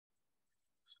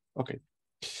Okay,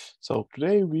 so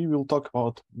today we will talk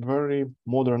about very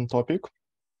modern topic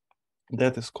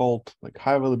that is called like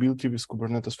high availability with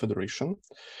Kubernetes Federation.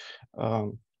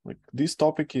 Like this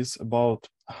topic is about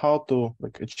how to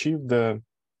like achieve the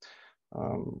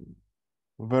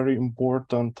very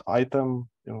important item,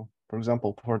 for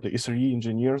example, for the SRE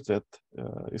engineers that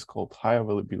is called high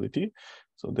availability.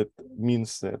 So that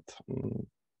means that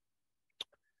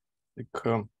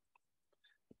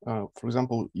for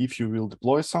example, if you will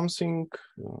deploy something,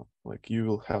 like you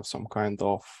will have some kind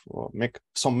of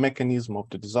some mechanism of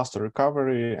the disaster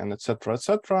recovery and etc.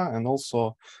 etc. And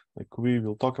also, like we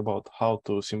will talk about how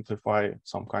to simplify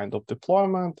some kind of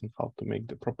deployment and how to make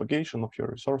the propagation of your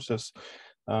resources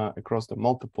across the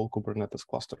multiple Kubernetes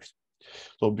clusters.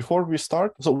 So before we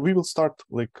start, so we will start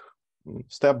like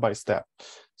step by step.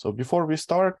 So before we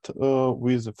start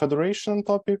with the federation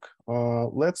topic,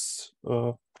 let's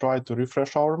try to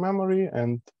refresh our memory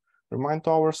and remind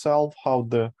ourselves how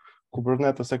the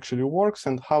Kubernetes actually works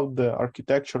and how the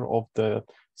architecture of the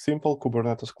simple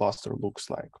Kubernetes cluster looks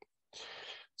like.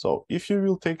 So if you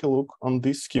will take a look on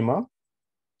this schema,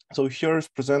 so here is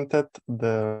presented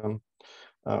the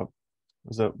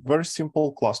very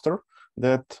simple cluster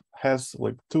that has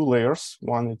like two layers.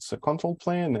 One it's a control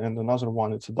plane and another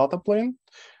one it's a data plane.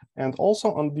 And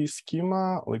also on this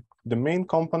schema, like the main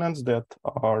components that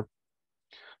are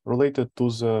related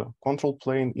to the control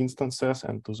plane instances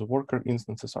and to the worker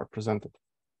instances are presented.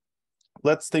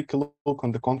 Let's take a look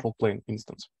on the control plane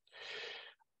instance.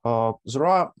 There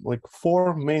are like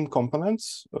four main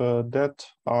components that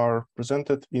are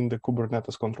presented in the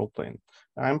Kubernetes control plane.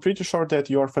 I'm pretty sure that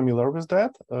you are familiar with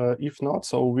that. If not,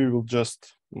 so we will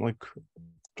just like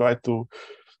try to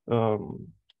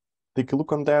take a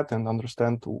look on that and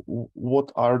understand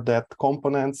what are that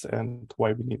components and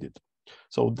why we need it.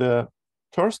 So the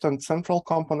first and central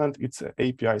component, it's an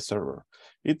API server.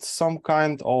 It's some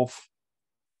kind of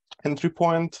entry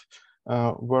point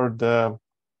where the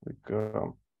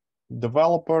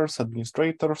developers,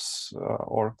 administrators,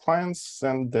 or clients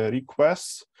send the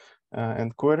requests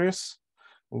and queries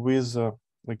with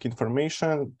like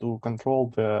information to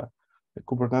control the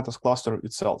Kubernetes cluster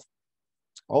itself.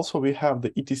 Also, we have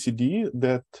the etcd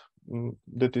that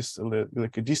is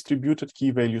like a distributed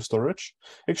key value storage.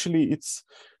 Actually, it's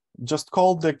just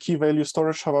called the key value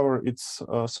storage. However, it's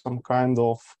some kind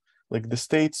of like the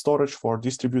state storage for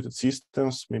distributed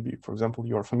systems. Maybe, for example,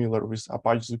 you are familiar with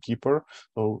Apache Zookeeper.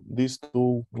 So this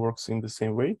tool works in the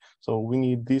same way. So we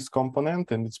need this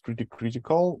component, and it's pretty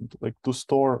critical, like to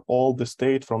store all the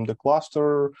state from the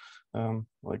cluster,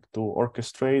 like to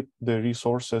orchestrate the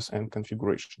resources and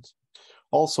configurations.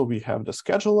 Also, we have the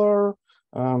scheduler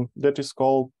that is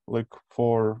called like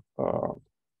for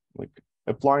like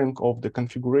applying of the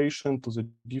configuration to the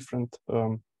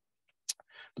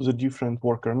different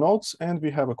worker nodes, and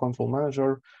we have a control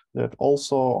manager that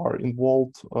also are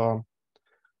involved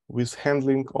with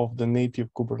handling of the native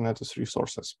Kubernetes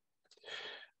resources.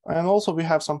 And also we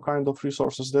have some kind of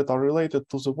resources that are related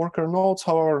to the worker nodes.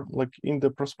 However, like in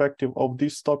the perspective of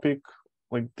this topic,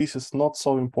 like this is not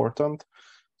so important.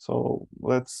 So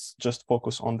let's just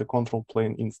focus on the control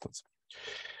plane instance.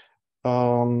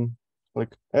 And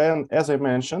as I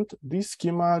mentioned, this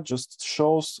schema just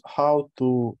shows how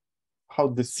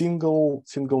the single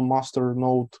master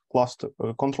node cluster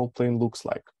control plane looks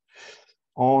like.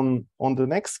 On the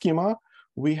next schema,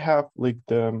 we have like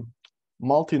the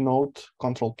multi-node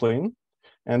control plane,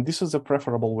 and this is a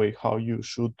preferable way how you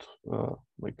should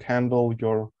like handle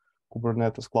your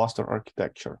Kubernetes cluster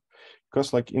architecture,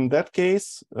 because like in that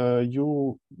case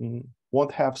you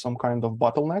won't have some kind of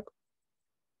bottleneck,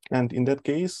 and in that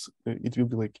case it will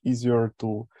be like easier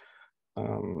to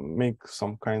make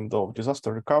some kind of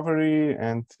disaster recovery,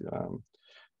 and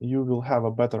you will have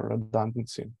a better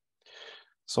redundancy.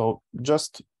 So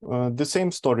just the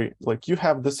same story, like you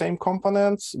have the same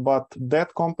components, but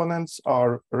that components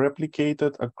are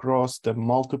replicated across the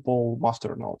multiple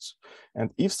master nodes.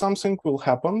 And if something will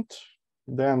happen,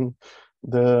 then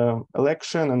the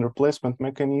election and replacement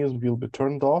mechanism will be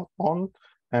turned on,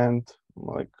 and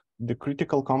like the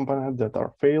critical component that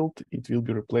are failed, it will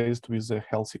be replaced with the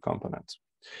healthy components.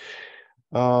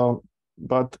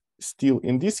 But still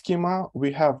in this schema,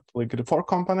 we have like the four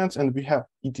components, and we have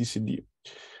etcd.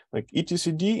 Like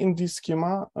etcd in this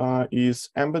schema is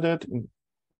embedded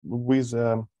with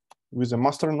a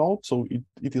master node, so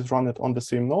it is run on the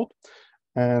same node.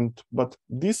 But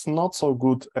this not so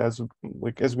good as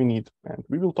we need, and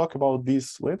we will talk about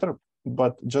this later.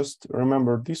 But just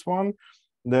remember this one,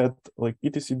 that like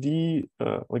etcd,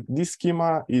 like this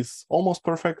schema is almost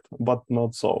perfect, but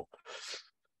not so.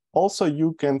 also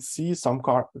you can see some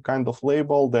kind of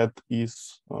label that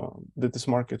is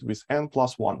marked with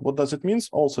n+1. What does it mean?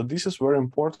 Also, this is very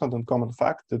important and common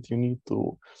fact that you need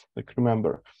to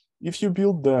remember. If you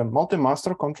build the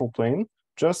multi-master control plane,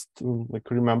 just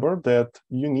remember that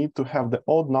you need to have the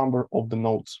odd number of the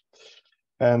nodes.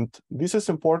 And this is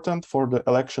important for the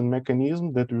election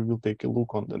mechanism that we will take a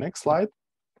look on the next slide.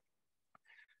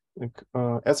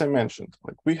 As I mentioned,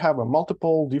 we have a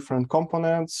multiple different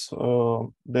components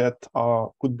that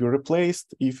could be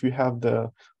replaced if you have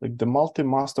the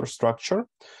multi-master structure,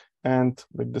 and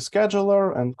the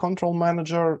scheduler and control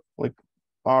manager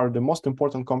are the most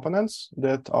important components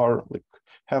that are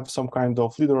have some kind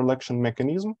of leader election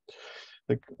mechanism.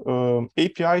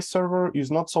 API server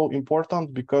is not so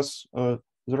important because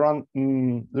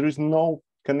there is no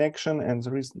connection and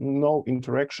there is no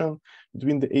interaction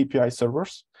between the API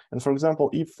servers. And for example,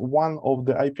 if one of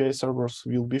the API servers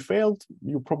will be failed,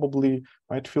 you probably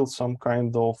might feel some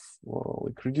kind of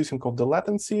reducing of the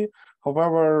latency.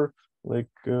 However,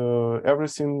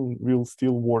 everything will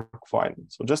still work fine.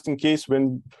 So just in case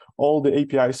when all the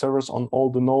API servers on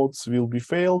all the nodes will be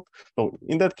failed, so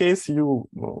in that case, you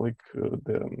the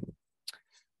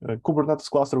Kubernetes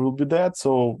cluster will be dead.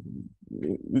 So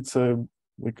it's a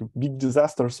big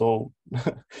disaster. So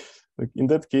in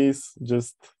that case,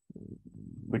 just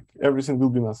everything will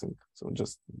be nothing. So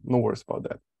just no worries about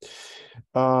that.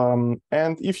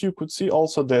 And if you could see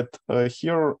also that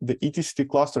here the etcd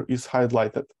cluster is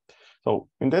highlighted. So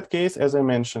in that case, as I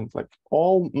mentioned,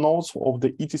 all nodes of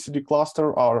the etcd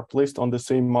cluster are placed on the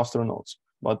same master nodes.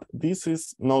 But this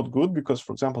is not good because,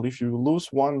 for example, if you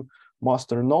lose one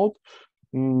master node,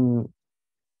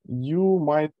 you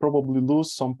might probably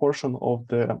lose some portion of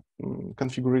the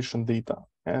configuration data.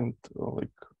 And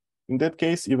in that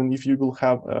case, even if you will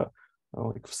have a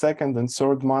second and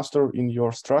third master in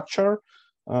your structure,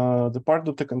 the part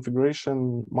of the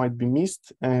configuration might be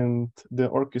missed and the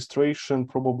orchestration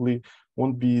probably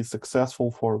won't be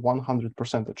successful for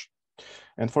 100%.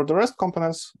 And for the rest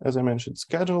components, as I mentioned,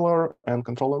 scheduler and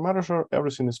controller manager,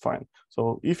 everything is fine.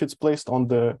 So if it's placed on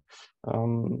the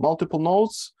multiple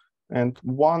nodes and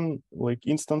one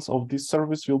instance of this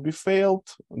service will be failed,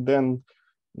 then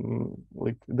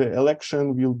the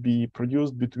election will be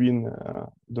produced between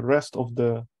the rest of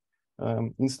the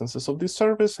instances of this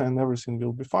service, and everything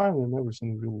will be fine and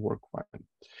everything will work fine.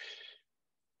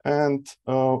 And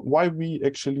why we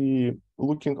actually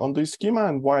looking on this schema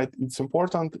and why it's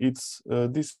important, it's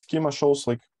this schema shows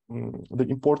the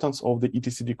importance of the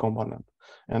etcd component.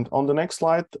 And on the next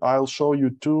slide, I'll show you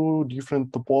two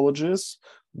different topologies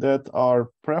that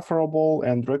are preferable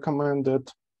and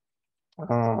recommended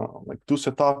to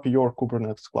set up your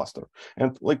Kubernetes cluster.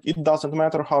 And it doesn't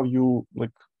matter how you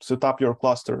set up your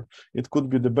cluster. It could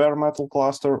be the bare metal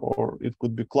cluster or it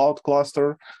could be cloud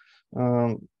cluster.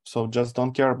 So just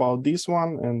don't care about this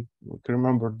one and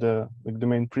remember the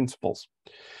main principles.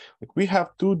 We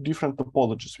have two different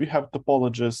topologies. We have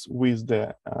topologies with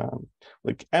the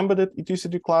embedded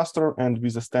etcd cluster and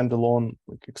with a standalone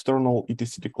external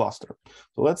etcd cluster.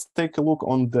 So let's take a look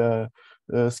on the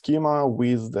schema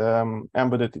with the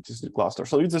embedded etcd cluster.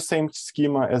 So it's the same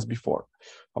schema as before.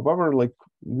 However,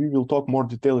 we will talk more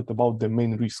detailed about the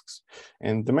main risks.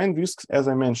 And the main risks, as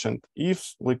I mentioned,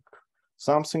 if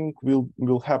something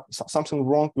will happen, something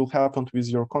wrong will happen with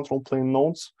your control plane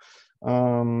nodes,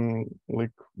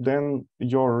 then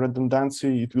your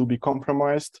redundancy, it will be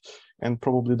compromised and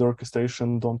probably the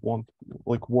orchestration don't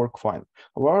work fine.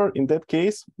 However, in that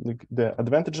case, the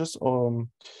advantages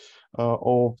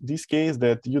of this case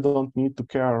that you don't need to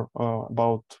care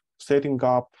about setting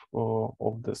up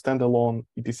of the standalone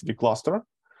etcd cluster,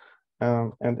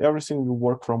 and everything will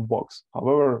work from box.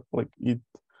 However, it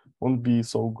won't be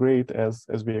so great as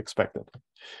we expected.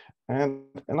 And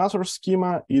another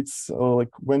schema, it's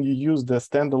when you use the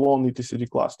standalone etcd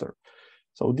cluster.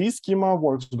 So this schema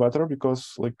works better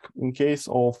because in case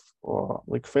of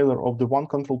failure of the one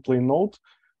control plane node,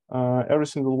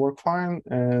 everything will work fine,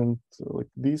 and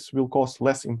this will cause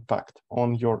less impact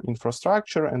on your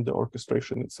infrastructure and the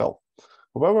orchestration itself.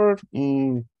 However,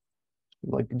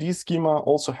 this schema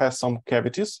also has some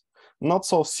cavities, not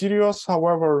so serious.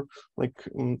 However,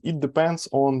 it depends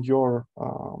on your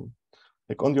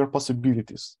on your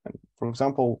possibilities. And for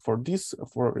example, for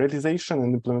realization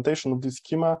and implementation of this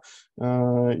schema,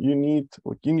 you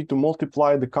need to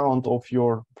multiply the count of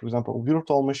your, for example,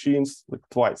 virtual machines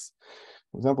twice.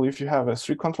 For example, if you have a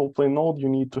 3 control plane node, you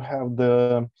need to have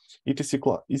the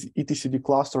etcd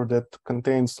cluster that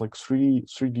contains like three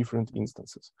different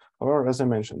instances. However, as I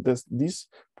mentioned, this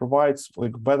provides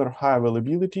like better high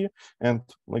availability, and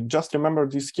like just remember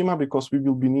this schema because we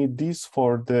will be need this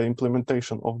for the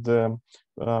implementation of the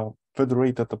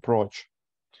federated approach.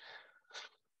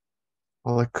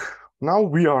 Like now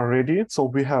we are ready, so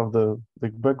we have the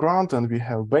background and we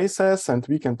have bases, and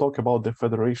we can talk about the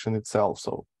federation itself.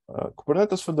 So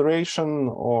Kubernetes Federation,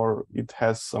 or it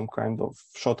has some kind of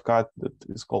shortcut that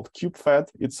is called KubeFed.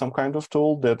 It's some kind of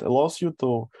tool that allows you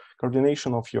to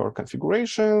coordination of your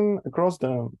configuration across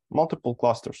the multiple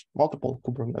clusters, multiple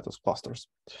Kubernetes clusters.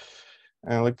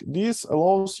 And like this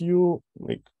allows you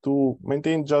like to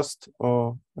maintain just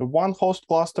one host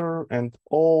cluster, and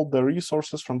all the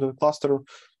resources from the cluster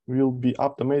will be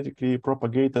automatically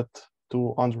propagated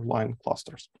to underlying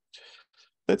clusters.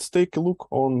 Let's take a look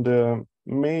on the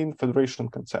main federation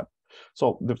concept.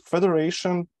 So the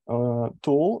federation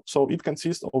tool, so it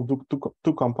consists of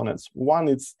two components. One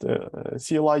is the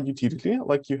CLI utility,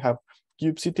 like you have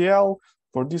kubectl.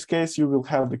 For this case, you will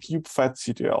have the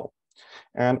kubefedctl.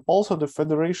 And also the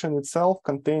federation itself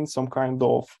contains some kind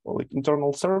of like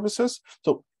internal services.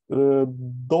 So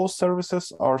those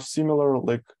services are similar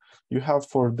like you have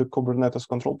for the Kubernetes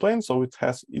control plane. So it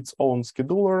has its own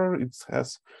scheduler, it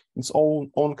has its own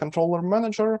controller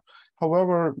manager.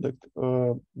 However,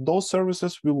 those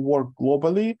services will work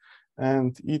globally,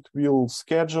 and it will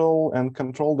schedule and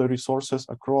control the resources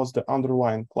across the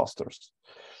underlying clusters.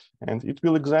 And it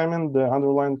will examine the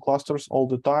underlying clusters all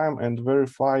the time and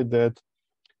verify that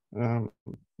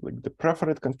like the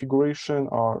preferred configuration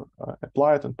are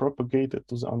applied and propagated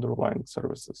to the underlying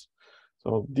services.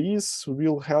 So this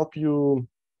will help you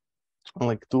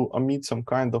like to omit some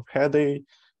kind of headache,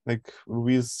 like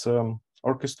with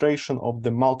orchestration of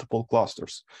the multiple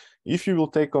clusters. If you will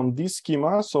take on this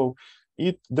schema, so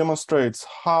it demonstrates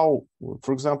how,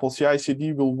 for example,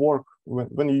 CI/CD will work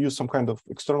when you use some kind of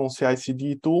external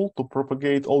CI/CD tool to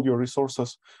propagate all your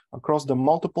resources across the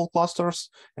multiple clusters,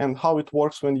 and how it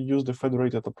works when you use the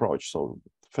federated approach. So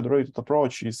federated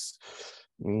approach is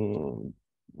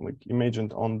like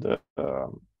imagined on the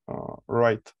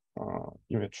right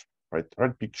image,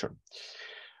 right picture.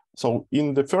 So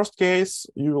in the first case,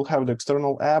 you will have the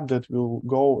external app that will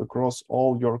go across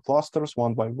all your clusters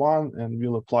one by one and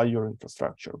will apply your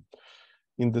infrastructure.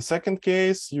 In the second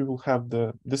case, you will have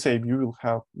the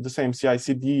same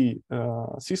CI/CD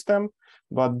system,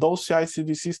 but those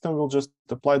CI/CD system will just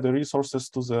apply the resources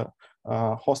to the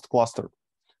host cluster.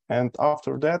 And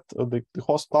after that, the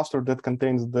host cluster that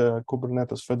contains the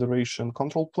Kubernetes Federation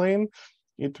control plane,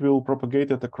 it will propagate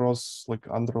it across like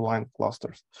underlying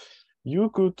clusters. You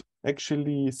could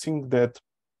actually think that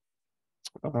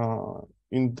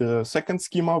in the second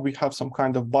schema, we have some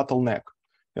kind of bottleneck.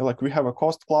 Yeah, like we have a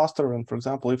host cluster, and for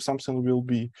example, if something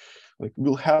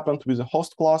will happen with a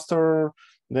host cluster,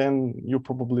 then you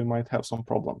probably might have some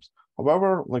problems.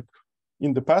 However, like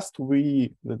in the past,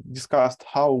 we discussed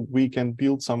how we can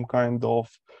build some kind of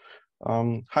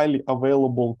highly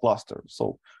available cluster.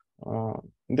 So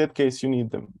in that case, you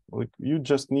need them. Like you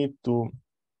just need to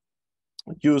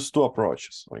use two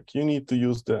approaches. Like you need to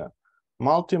use the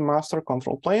multi-master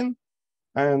control plane,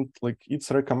 and like it's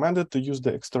recommended to use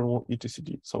the external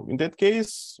etcd. So in that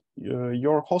case,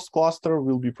 your host cluster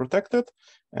will be protected,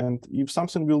 and if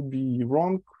something will be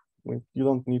wrong, like you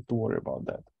don't need to worry about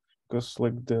that, because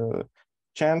like the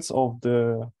chance of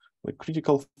the like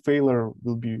critical failure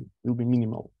will be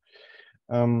minimal.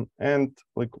 And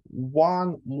like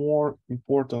one more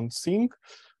important thing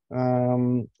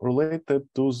related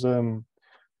to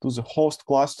the host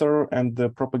cluster and the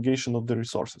propagation of the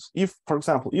resources. If, for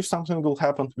example, if something will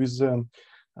happen with the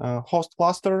host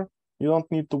cluster, you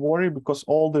don't need to worry, because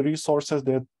all the resources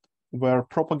that were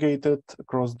propagated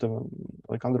across the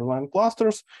like underlying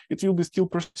clusters, it will be still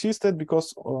persisted,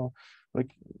 because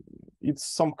like it's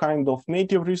some kind of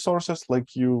native resources,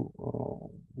 like you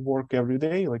work every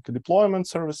day, like deployment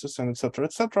services and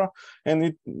etc. And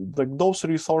it like those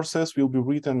resources will be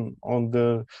written on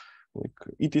the like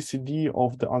etcd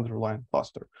of the underlying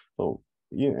cluster. So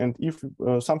and if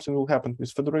something will happen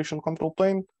with federation control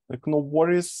plane, like no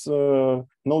worries,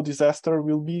 no disaster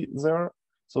will be there.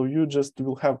 So you just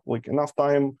will have like enough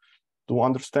time to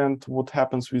understand what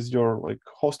happens with your like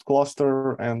host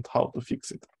cluster and how to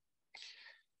fix it.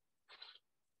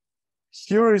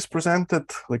 Here is presented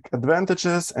like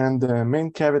advantages and the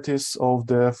main cavities of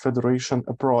the federation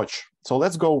approach. So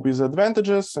let's go with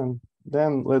advantages, and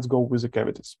then let's go with the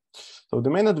cavities. So the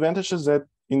main advantage is that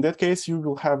in that case, you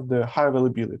will have the high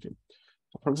availability.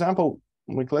 For example,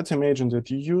 like let's imagine that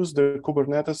you use the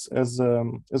Kubernetes as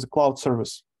a cloud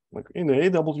service, like in the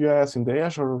AWS, in the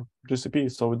Azure,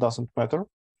 GCP, so it doesn't matter.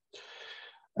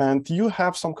 And you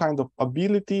have some kind of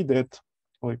ability that,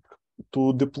 like,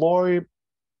 to deploy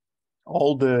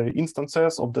all the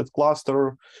instances of that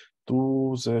cluster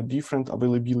to the different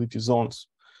availability zones.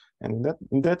 And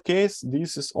in that case,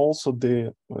 this is also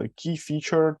the key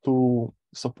feature to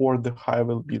support the high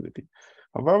availability.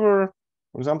 However,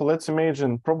 for example, let's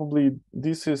imagine probably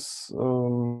this is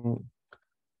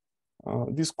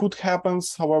this could happen,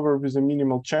 however, with a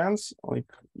minimal chance,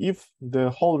 like if the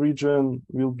whole region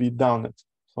will be downed.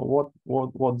 So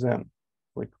what then?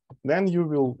 Like then you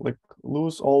will like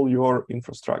lose all your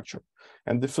infrastructure.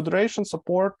 And the Federation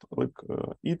support, like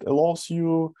it allows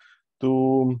you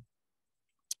to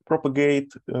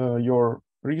propagate your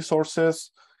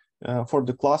resources for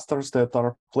the clusters that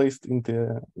are placed in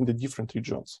the different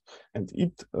regions, and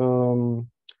it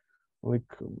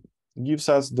like gives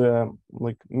us the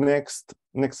like next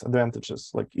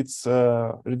advantages. Like it's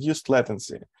reduced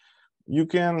latency. You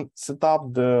can set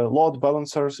up the load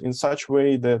balancers in such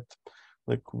way that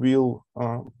like will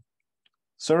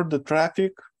serve the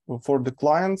traffic for the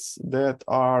clients that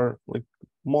are like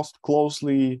most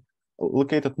closely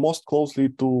located most closely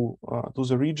to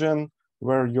the region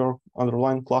where your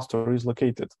underlying cluster is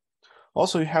located.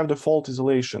 Also, you have the fault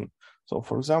isolation. So,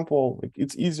 for example, like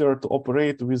it's easier to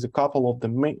operate with a couple of the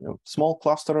small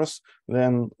clusters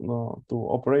than to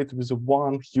operate with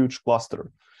one huge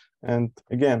cluster. And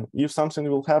again, if something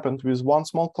will happen with one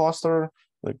small cluster,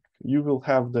 like you will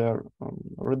have the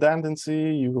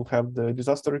redundancy, you will have the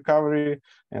disaster recovery,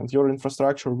 and your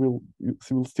infrastructure will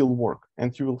still work,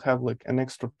 and you will have like an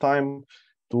extra time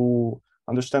to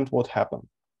understand what happened.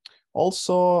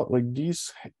 Also, like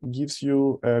this gives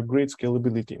you a great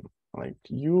scalability. Like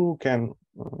you can,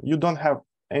 you don't have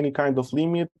any kind of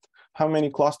limit how many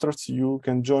clusters you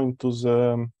can join to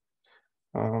the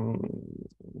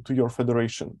to your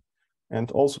federation. And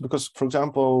also because, for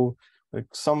example, like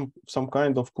some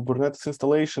kind of Kubernetes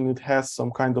installation, it has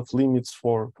some kind of limits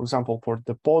for example, for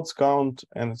the pods count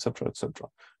and etc. etc.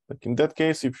 Like in that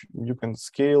case, if you can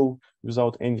scale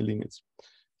without any limits.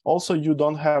 Also, you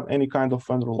don't have any kind of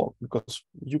vendor lock because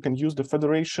you can use the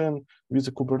federation with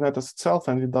the Kubernetes itself,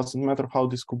 and it doesn't matter how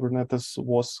this Kubernetes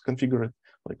was configured,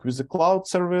 like with the cloud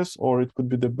service, or it could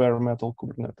be the bare metal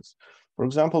Kubernetes. For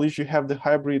example, if you have the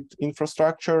hybrid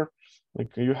infrastructure,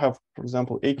 like you have, for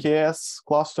example, AKS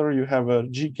cluster, you have a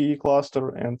GKE cluster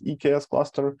and EKS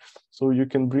cluster, so you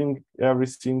can bring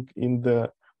everything in the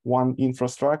one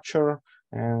infrastructure,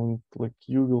 and like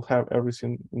you will have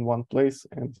everything in one place,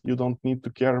 and you don't need to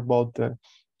care about the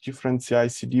different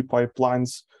CI/CD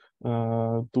pipelines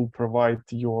to provide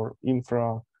your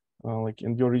infra like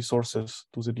and your resources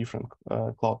to the different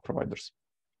cloud providers.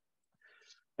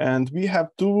 And we have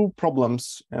two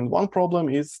problems, and one problem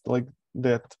is like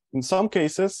that in some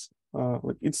cases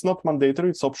like it's not mandatory,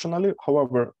 it's optional.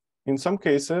 However, in some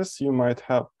cases you might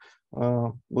have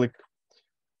like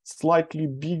slightly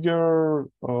bigger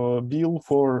bill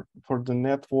for the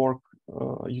network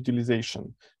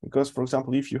utilization, because, for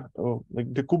example, if you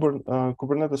like the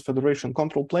Kubernetes Federation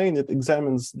control plane, it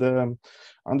examines the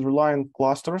underlying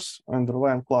clusters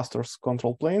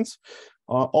control planes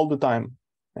all the time,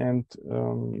 and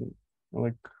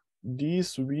like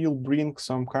this will bring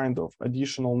some kind of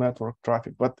additional network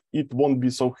traffic, but it won't be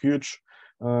so huge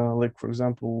like, for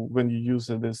example, when you use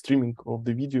the streaming of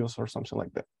the videos or something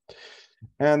like that.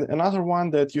 And another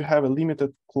one, that you have a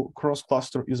limited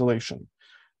cross-cluster isolation.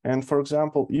 And for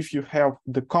example, if you have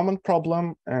the common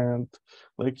problem and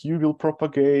like you will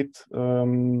propagate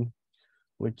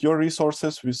like your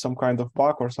resources with some kind of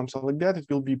bug or something like that, it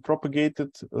will be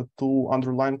propagated to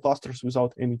underlying clusters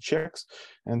without any checks.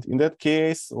 And in that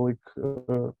case, like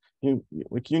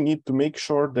you need to make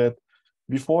sure that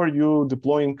before you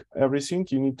deploying everything,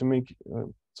 you need to make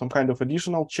some kind of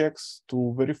additional checks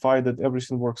to verify that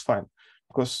everything works fine.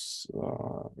 Because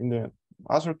in the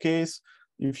other case,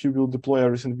 if you will deploy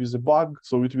everything with a bug,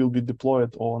 so it will be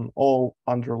deployed on all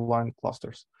underlying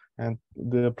clusters, and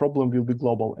the problem will be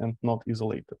global and not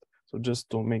isolated. So just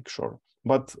to make sure.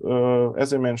 But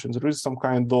as I mentioned, there is some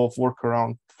kind of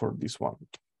workaround for this one.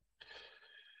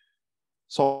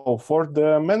 So for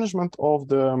the management of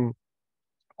the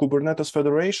Kubernetes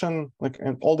Federation, like,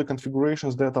 and all the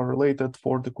configurations that are related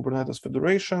for the Kubernetes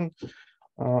Federation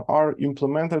are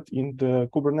implemented in the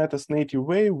Kubernetes native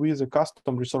way with a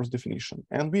custom resource definition.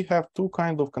 And we have two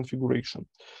kinds of configuration.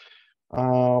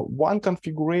 One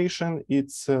configuration,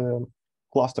 it's a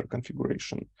cluster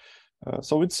configuration.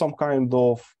 So it's some kind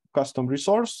of custom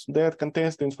resource that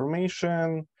contains the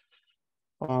information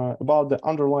about the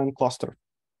underlying cluster.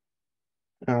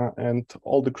 and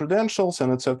all the credentials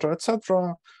and etc.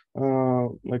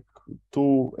 Like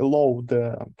to allow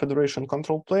the federation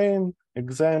control plane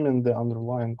examine the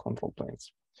underlying control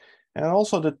planes. And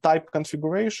also the type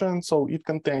configuration, so it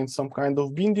contains some kind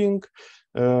of binding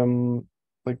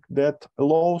like that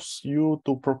allows you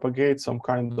to propagate some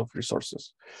kind of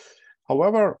resources.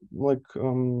 However, like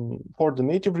for the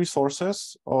native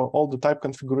resources, all the type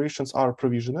configurations are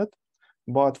provisioned.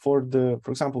 But for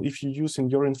example, if you use in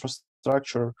your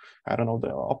infrastructure, I don't know,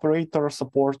 the operator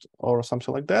support or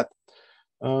something like that,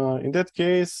 in that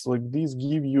case, like these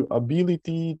give you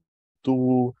ability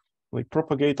to like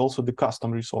propagate also the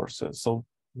custom resources. So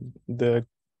the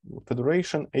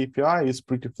Federation API is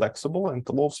pretty flexible and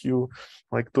allows you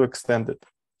like to extend it.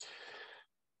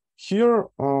 Here,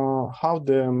 how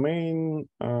the main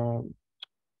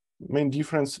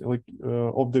difference like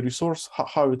of the resource,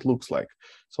 how it looks like.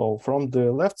 So from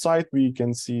the left side, we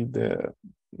can see the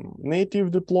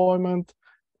native deployment,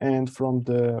 and from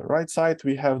the right side,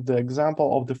 we have the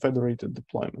example of the federated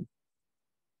deployment.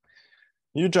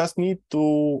 You just need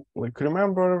to like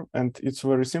remember, and it's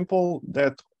very simple,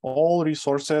 that all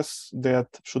resources that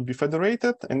should be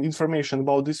federated and information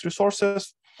about these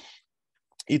resources,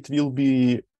 it will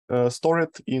be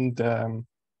stored in the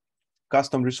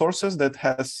custom resources that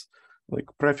has like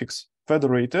prefix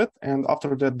federated, and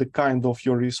after that the kind of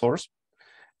your resource.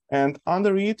 And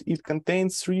under it, it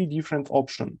contains 3 different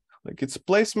options, like its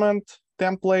placement,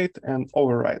 template, and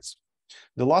overrides.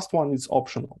 The last one is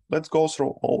optional. Let's go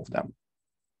through all of them.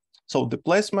 So the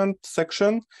placement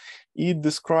section, it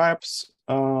describes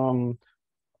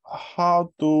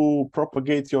how to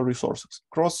propagate your resources,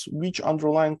 across which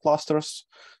underlying clusters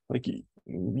like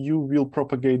you will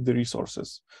propagate the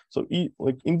resources. So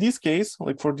like in this case,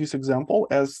 like for this example,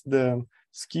 as the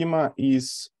schema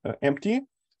is empty,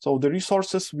 so the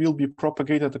resources will be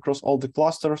propagated across all the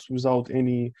clusters without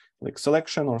any like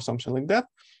selection or something like that.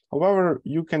 However,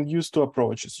 you can use 2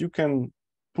 approaches. You can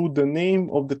put the name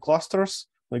of the clusters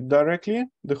like directly,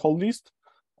 the whole list,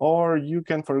 or you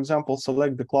can, for example,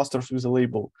 select the clusters with a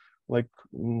label. Like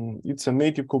it's a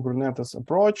native Kubernetes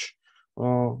approach.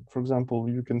 For example,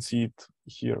 you can see it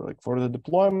here, like for the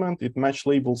deployment, it match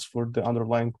labels for the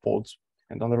underlying pods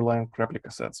and underlying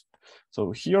replica sets.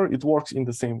 So here it works in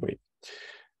the same way.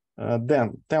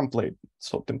 Then template.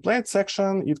 So template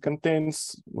section, it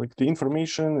contains like the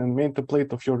information and main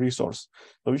template of your resource.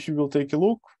 So if you will take a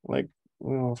look, like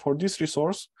for this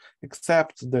resource,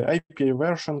 except the API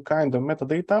version kind of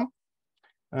metadata,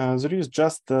 there is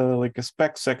just like a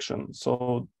spec section.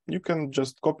 So you can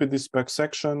just copy this spec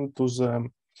section to the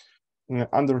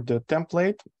under the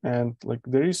template, and like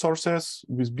the resources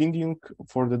with binding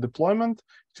for the deployment,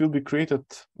 it will be created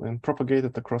and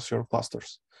propagated across your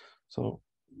clusters. So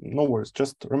no worries,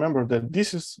 just remember that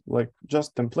this is like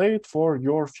just template for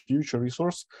your future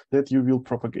resource that you will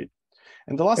propagate.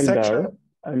 And the last section,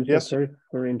 I'm so sorry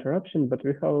for interruption, but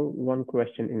we have one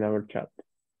question in our chat.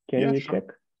 Can you check?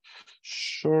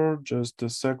 Sure, just a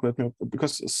sec. Let me,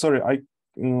 because sorry, I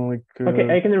like.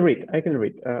 Okay, I can read.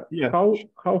 Yeah.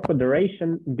 How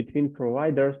federation between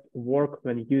providers work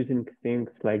when using things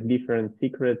like different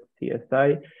secrets,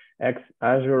 CSI, X,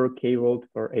 Azure, K-Vault,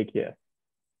 or AKS?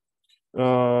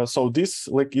 So this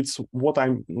like it's what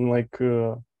I'm like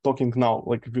talking now,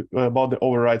 like about the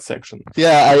override section.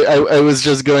 Yeah, I was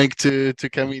just going to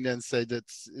come in and say that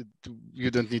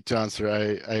you don't need to answer.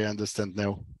 I understand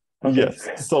now. Okay.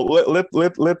 Yes. So let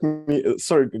me.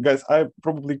 Sorry, guys. I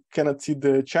probably cannot see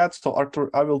the chat. So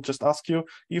Arthur, I will just ask you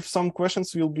if some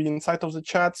questions will be inside of the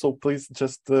chat. So please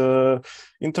just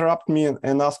interrupt me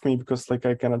and ask me, because like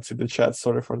I cannot see the chat.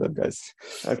 Sorry for that, guys.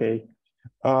 Okay.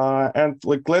 And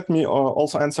like let me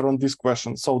also answer on this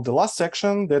question. So the last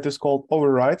section that is called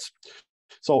overrides.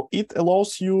 So it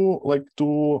allows you like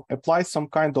to apply some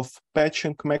kind of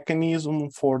patching mechanism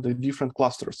for the different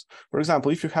clusters. For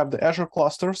example, if you have the Azure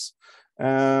clusters,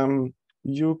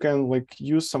 you can like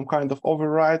use some kind of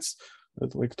overrides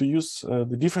like to use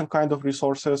the different kind of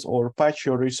resources or patch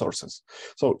your resources.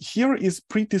 So here is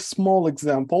pretty small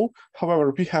example.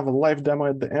 However, we have a live demo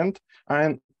at the end,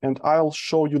 and I'll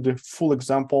show you the full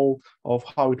example of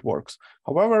how it works.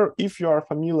 However, if you are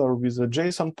familiar with the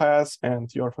JSON path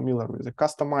and you are familiar with the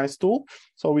customized tool,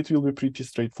 so it will be pretty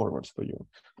straightforward for you.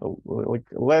 So like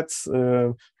let's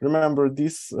remember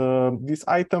this this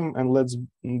item, and let's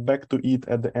back to it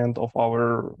at the end of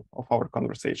our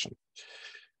conversation.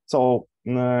 So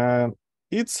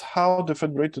it's how the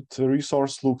federated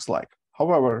resource looks like.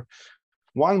 However,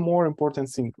 one more important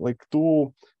thing, like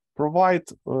to provide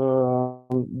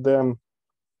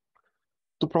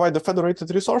the federated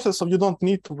resources, so you don't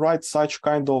need to write such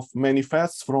kind of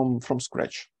manifests from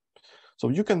scratch. So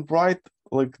you can write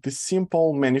like this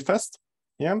simple manifest,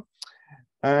 yeah.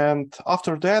 And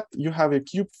after that, you have a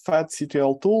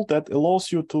kubefedctl tool that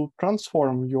allows you to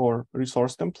transform your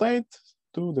resource template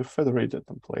to the federated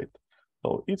template.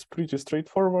 So it's pretty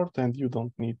straightforward and you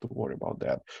don't need to worry about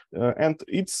that. And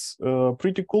it's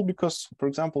pretty cool because, for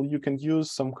example, you can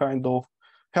use some kind of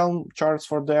Helm charts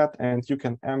for that, and you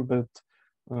can embed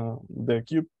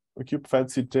the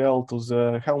kubefedctl to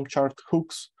the Helm chart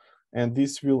hooks. And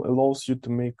this will allows you to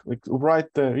make write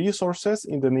the resources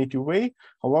in the native way.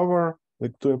 However,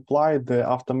 to apply the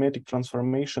automatic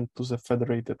transformation to the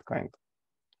federated kind.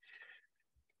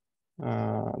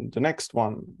 The next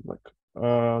one,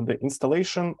 the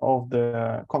installation of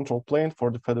the control plane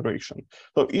for the federation.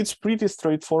 So it's pretty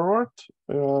straightforward.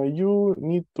 You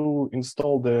need to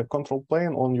install the control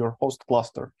plane on your host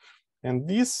cluster. And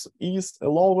this is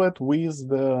allowed with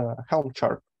the Helm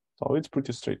chart. So it's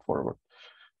pretty straightforward.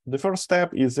 The first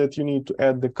step is that you need to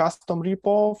add the custom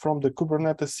repo from the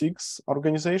Kubernetes 6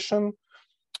 organization.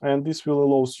 And this will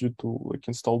allow you to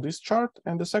install this chart.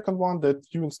 And the second one, that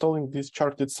you installing this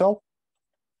chart itself,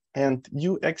 and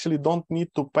you actually don't need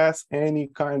to pass any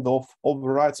kind of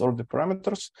overrides or the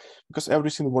parameters because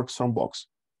everything works from box.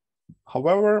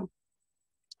 However,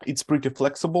 it's pretty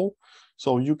flexible,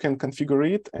 so you can configure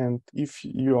it. And if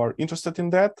you are interested in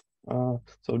that,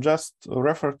 so just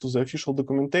refer to the official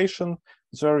documentation.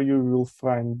 There you will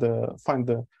find the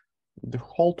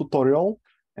whole tutorial.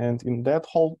 And in that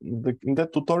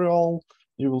tutorial,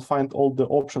 you will find all the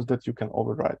options that you can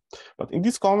override. But in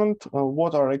this comment,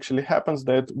 what actually happens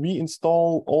that we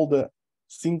install all the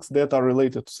things that are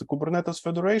related to the Kubernetes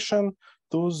Federation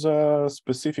to the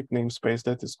specific namespace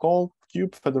that is called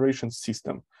Kube Federation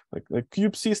System, like the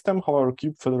Kube system, however,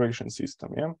 Kube Federation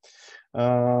System. Yeah.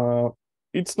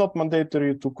 It's not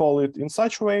mandatory to call it in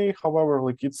such a way. However,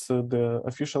 it's the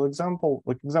official example,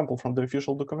 from the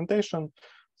official documentation.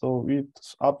 So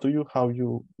it's up to you how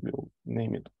you will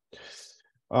name it.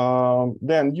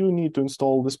 Then you need to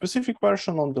install the specific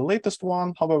version on the latest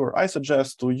one. However, I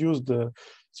suggest to use the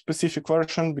specific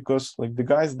version because the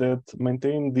guys that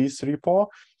maintain this repo,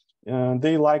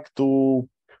 they like to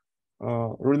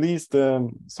release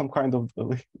some kind of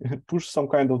push some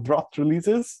kind of draft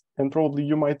releases, and probably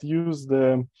you might use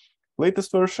the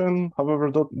latest version.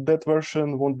 However, that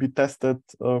version won't be tested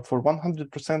for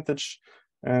 100%,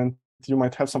 and you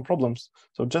might have some problems.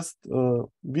 So just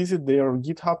visit their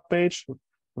GitHub page,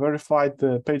 verify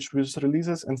the page with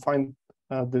releases, and find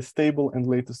the stable and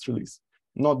latest release,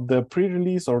 not the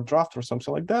pre-release or draft or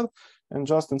something like that, and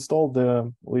just install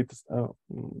the latest,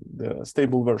 the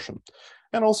stable version.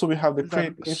 And also we have the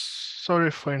create.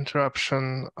 Sorry for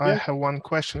interruption. I have one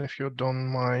question, if you don't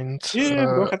mind.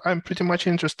 Go ahead. I'm pretty much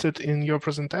interested in your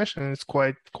presentation. It's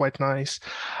quite nice.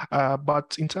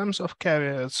 But in terms of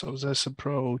caveats of this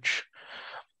approach,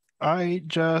 I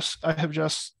have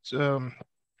just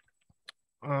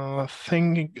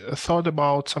thought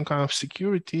about some kind of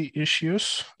security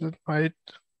issues that might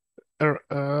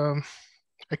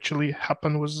actually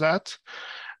happen with that.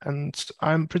 And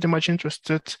I'm pretty much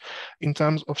interested in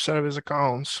terms of service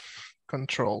accounts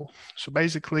control. So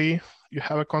basically, you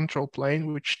have a control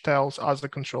plane which tells other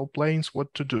control planes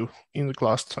what to do in the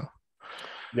cluster.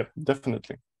 Yep,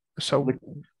 definitely. So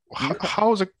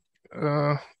how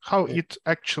it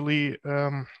actually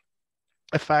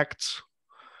affects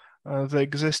the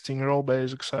existing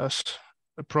role-based access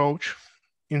approach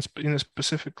in a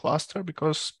specific cluster,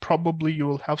 because probably you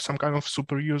will have some kind of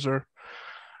super user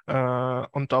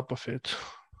on top of it.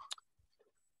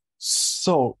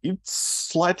 So it's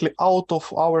slightly out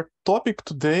of our topic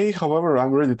today. However,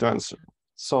 I'm ready to answer.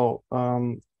 So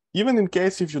even in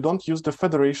case if you don't use the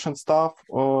federation stuff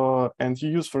and you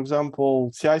use, for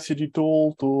example, CI/CD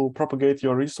tool to propagate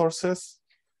your resources,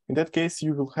 in that case,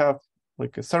 you will have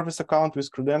a service account with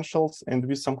credentials and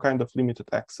with some kind of limited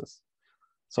access.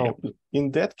 So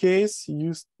in that case,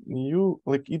 it's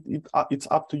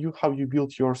up to you how you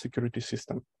build your security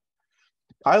system.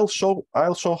 I'll show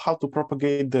how to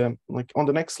propagate on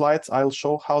the next slides. I'll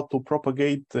show how to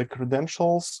propagate the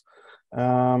credentials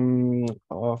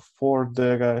for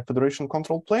the Federation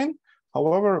control plane.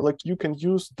 However, you can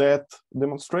use that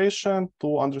demonstration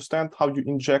to understand how you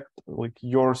inject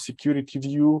your security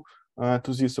view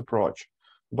to this approach.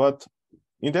 But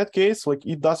in that case,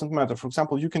 it doesn't matter. For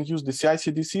example, you can use the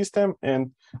CI/CD system,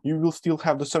 and you will still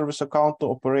have the service account to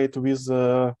operate with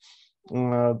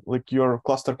your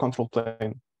cluster control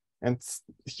plane. And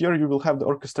here you will have the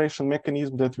orchestration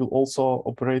mechanism that will also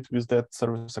operate with that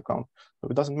service account. So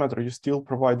it doesn't matter. You still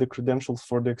provide the credentials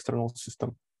for the external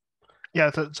system.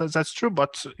 Yeah, that's true.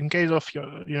 But in case of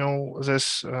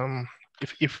this,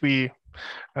 if we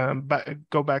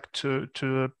go back to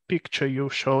the picture you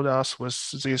showed us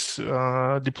with these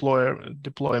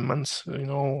deployments,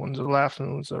 on the left and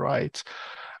on the right.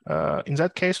 In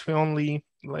that case, we only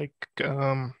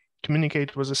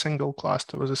communicate with a single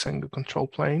cluster, with a single control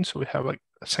plane. So we have like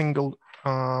a single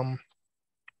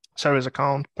service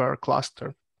account per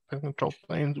cluster, per control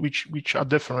plane, which are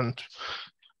different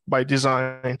by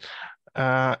design.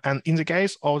 And in the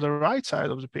case of the right side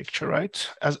of the picture, right,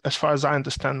 as far as I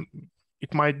understand,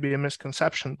 it might be a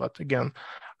misconception, but again,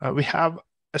 we have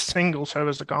a single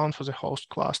service account for the host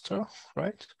cluster,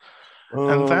 right?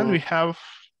 And then we have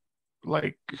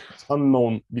it's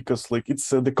unknown, because it's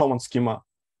the common schema.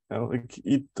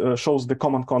 It shows the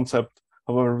common concept,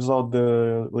 however, without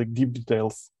the deep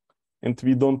details, and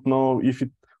we don't know if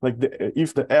it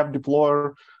if the app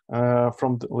deployer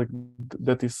from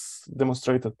that is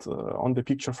demonstrated on the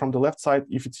picture from the left side,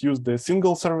 if it's used the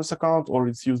single service account or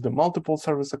it's used the multiple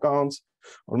service accounts,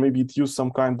 or maybe it used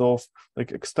some kind of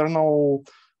external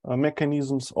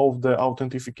mechanisms of the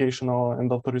authentication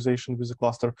and authorization with the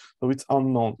cluster. So it's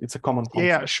unknown. It's a common concept.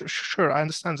 Yeah, sure, I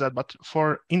understand that. But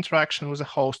for interaction with a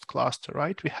host cluster,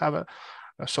 right, we have a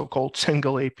so-called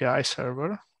single API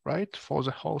server, right, for the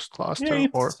host cluster. Yeah,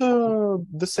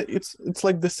 it's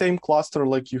like the same cluster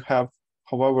like you have.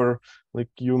 However,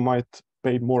 you might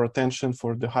pay more attention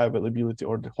for the high availability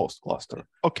or the host cluster.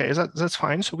 Okay, that's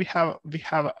fine. So we have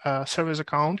a service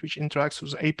account which interacts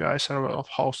with the API server of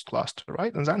host cluster,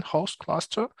 right? And then host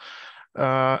cluster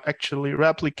actually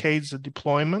replicates the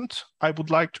deployment I would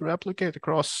like to replicate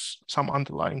across some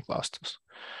underlying clusters.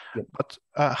 Yep. But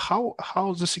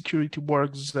how the security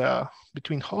works there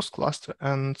between host cluster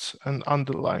and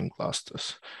underlying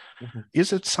clusters? Mm-hmm.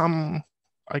 Is it some,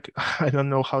 I don't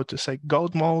know how to say,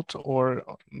 gold mode, or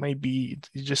maybe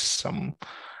it's just some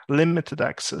limited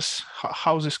access?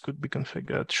 How this could be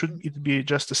configured? Should it be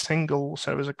just a single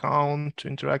service account to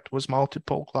interact with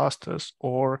multiple clusters,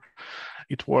 or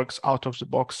it works out of the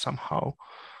box somehow?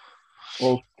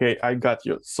 Okay, I got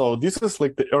you. So this is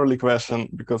the early question,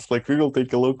 because we will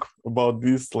take a look about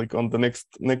this on the next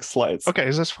slides.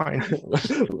 Okay, that's fine.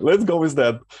 Let's go with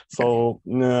that. So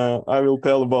I will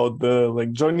tell about the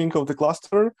joining of the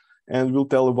cluster, and we'll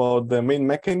tell about the main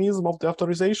mechanism of the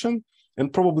authorization,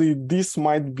 and probably this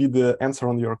might be the answer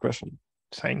on your question.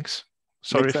 Thanks.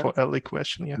 Sorry for early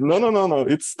question. Yeah. No.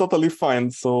 It's totally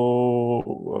fine.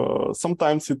 So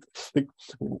sometimes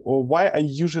why I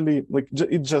usually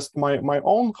it's just my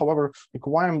own. However,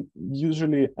 why I'm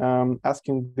usually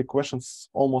asking the questions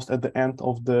almost at the end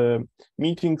of the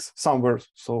meetings somewhere.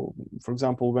 So for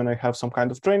example, when I have some kind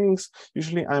of trainings,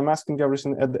 usually I'm asking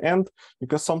everything at the end,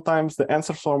 because sometimes the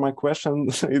answers for my question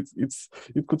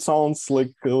it could sound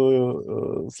slightly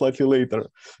later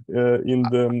in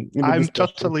the I'm discussion.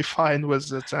 Totally fine with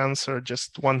that answer.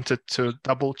 Just wanted to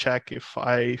double check if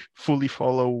I fully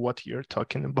follow what you're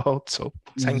talking about. So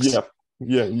thanks.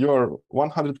 Yeah, you're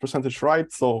 100%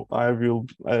 right. So I'm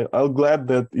glad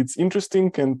that it's interesting,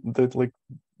 and that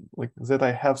that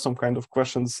I have some kind of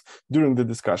questions during the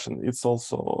discussion. It's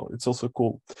also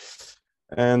cool,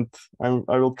 and I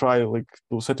will try to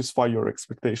satisfy your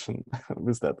expectation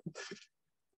with that.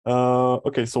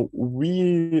 Okay, so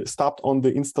we stopped on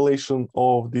the installation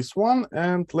of this one,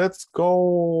 and let's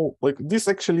go this.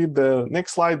 Actually, the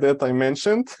next slide that I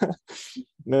mentioned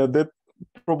that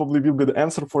probably will be the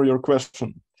answer for your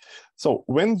question. So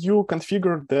when you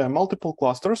configure the multiple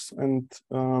clusters and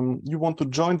you want to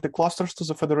join the clusters to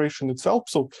the federation itself,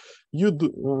 so you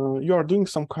are doing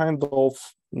some kind of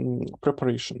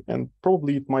preparation, and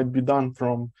probably it might be done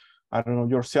from, I don't know,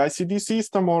 your CI/CD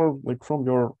system, or from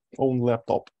your own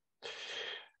laptop.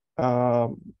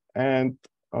 And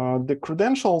the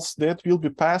credentials that will be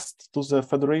passed to the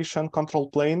federation control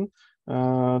plane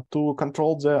to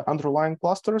control the underlying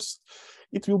clusters,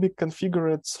 it will be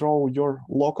configured through your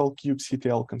local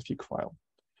kubectl config file.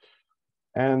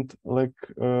 And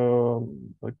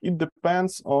it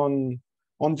depends on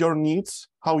your needs,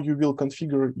 how you will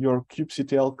configure your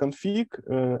kubectl config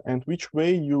and which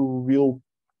way you will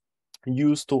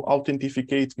use to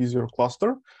authenticate with your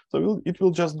cluster. So it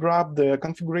will just grab the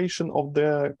configuration of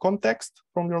the context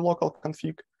from your local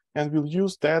config, and will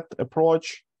use that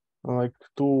approach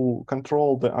to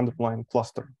control the underlying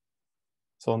cluster.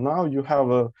 So now you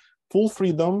have a full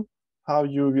freedom how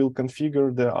you will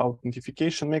configure the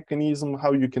authentication mechanism,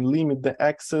 how you can limit the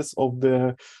access of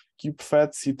the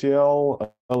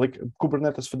kubefedctl,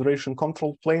 Kubernetes Federation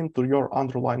control plane to your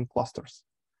underlying clusters.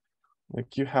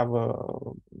 You have a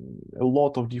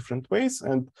lot of different ways.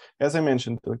 And as I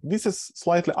mentioned, this is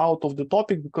slightly out of the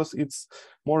topic because it's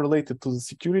more related to the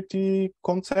security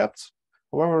concepts.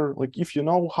 However, like if you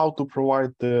know how to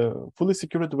provide the fully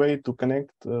secured way to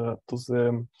connect to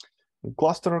the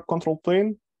cluster control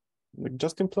plane, like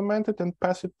just implement it and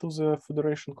pass it to the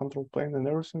federation control plane, and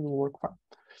everything will work fine.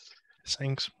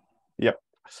 Thanks. Yep.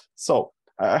 So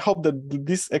I hope that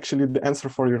this actually the answer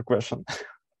for your question.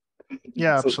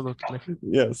 Yeah, So, absolutely.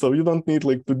 yeah, so you don't need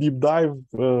like to deep dive,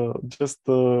 just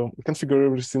configure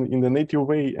everything in the native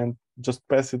way and just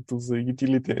pass it to the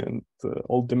utility, and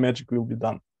all the magic will be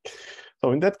done.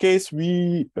 So in that case,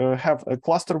 we have a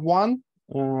cluster one.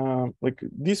 Like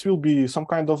this will be some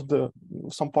part of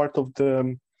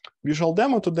the visual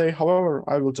demo today. However,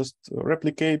 I will just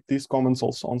replicate these comments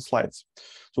also on slides.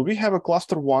 So we have a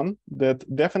cluster one that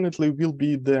definitely will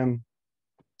be the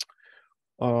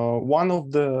one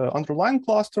of the underlying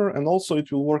cluster, and also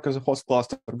it will work as a host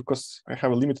cluster because I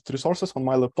have a limited resources on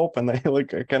my laptop, and I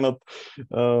cannot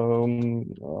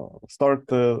start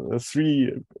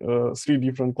three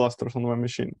different clusters on my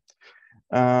machine.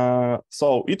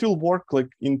 So it will work like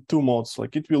in two modes.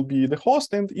 Like it will be the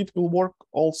host, and it will work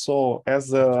also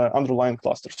as an underlying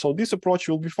cluster. So this approach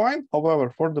will be fine. However,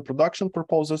 for the production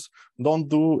purposes, don't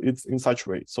do it in such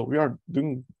way. So we are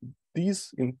doing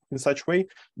these in such way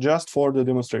just for the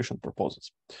demonstration purposes.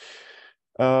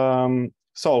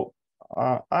 So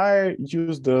I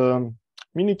use the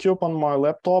Minikube on my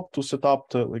laptop to set up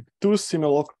the like two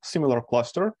similar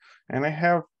cluster, and I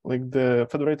have like the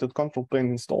federated control plane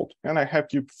installed, and I have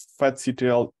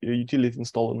kubefedctl utility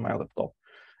installed on my laptop,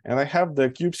 and I have the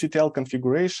kubectl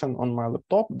configuration on my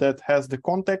laptop that has the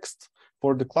context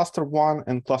for the cluster 1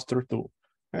 and cluster 2.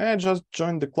 And I just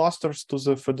join the clusters to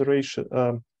the federation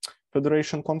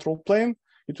control plane.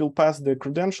 It will pass the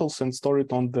credentials and store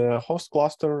it on the host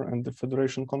cluster, and the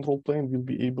federation control plane will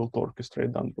be able to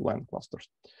orchestrate the underlying clusters.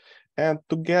 And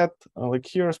to get, like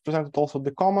here is presented also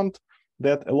the command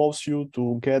that allows you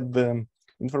to get the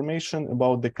information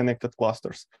about the connected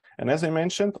clusters. And as I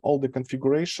mentioned, all the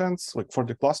configurations, like for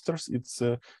the clusters, it's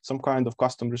some kind of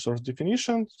custom resource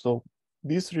definition. So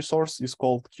this resource is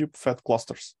called kubefed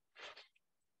clusters.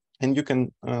 And you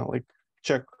can like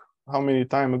check how many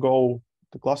time ago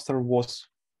the cluster was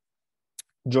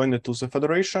joined to the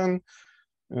federation,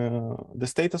 the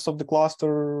status of the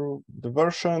cluster, the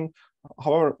version.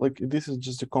 However, like this is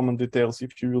just the common details.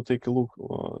 If you will take a look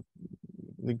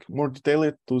like more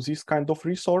detailed to this kind of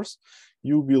resource,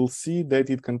 you will see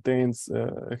that it contains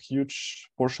a huge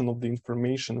portion of the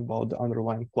information about the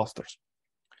underlying clusters.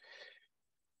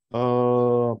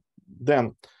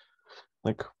 Then,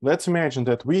 like, let's imagine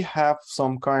that we have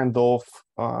some kind of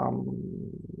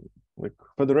like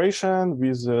federation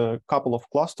with a couple of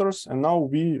clusters, and now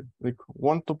we like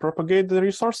want to propagate the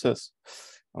resources.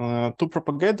 To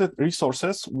propagate the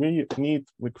resources, we need,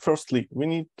 like, firstly, we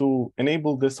need to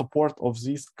enable the support of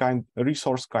this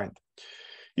resource kind.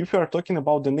 If we are talking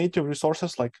about the native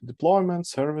resources like deployment,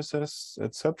 services,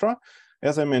 etc.,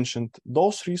 as I mentioned,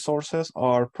 those resources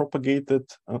are propagated,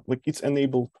 like it's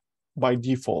enabled by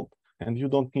default, and you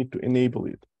don't need to enable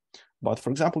it. But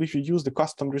for example, if you use the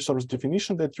custom resource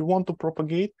definition that you want to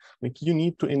propagate, like you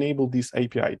need to enable this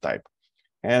API type.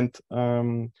 And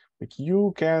like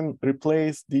you can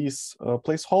replace this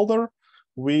placeholder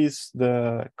with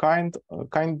the kind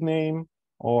name,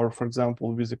 or for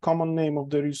example, with the common name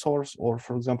of the resource, or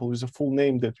for example, with a full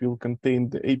name that will contain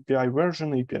the API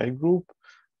version, API group,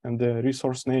 and the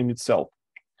resource name itself.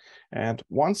 And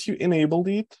once you enabled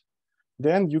it,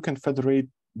 then you can federate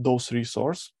those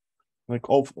resources, like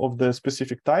of the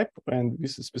specific type and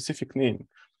with a specific name.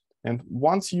 And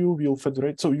once you will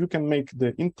federate, so you can make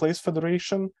the in-place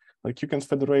federation, like you can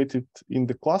federate it in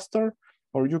the cluster,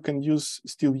 or you can use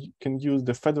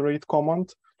the federate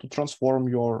command to transform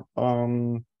your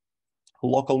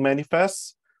local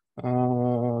manifests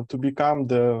to become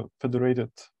the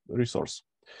federated resource.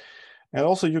 And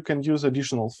also you can use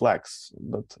additional flags,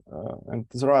 but and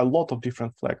there are a lot of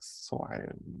different flags, so I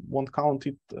won't count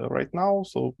it right now,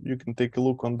 so you can take a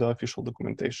look on the official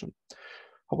documentation.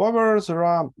 However,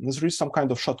 there is some kind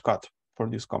of shortcut for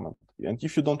this command, and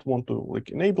if you don't want to like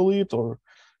enable it or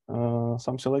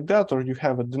something like that, or you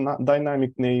have a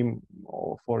dynamic name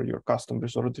for your custom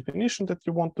resource definition that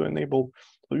you want to enable,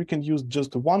 so you can use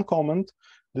just one command,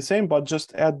 the same, but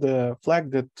just add the flag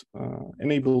that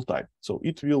enable type. So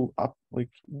it will like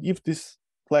if this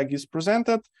flag is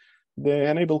presented, the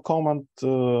enable command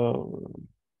will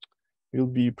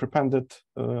be prepended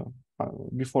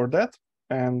before that,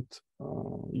 and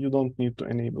you don't need to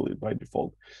enable it by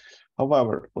default.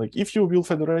 However, like if you will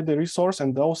federate the resource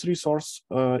and those resource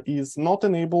is not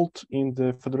enabled in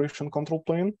the federation control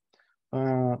plane,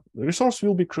 the resource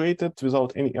will be created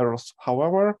without any errors.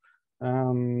 However,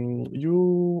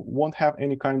 you won't have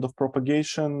any kind of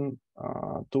propagation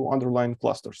to underlying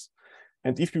clusters.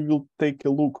 And if you will take a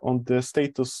look on the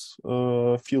status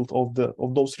field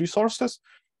of those resources,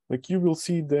 like you will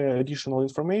see the additional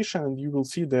information, and you will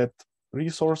see that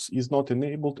resource is not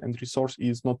enabled and resource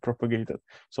is not propagated.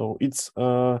 So it's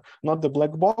not the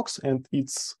black box, and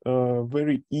it's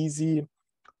very easy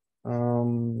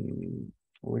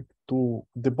like to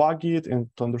debug it and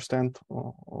to understand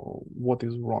what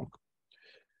is wrong.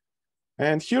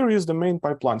 And here is the main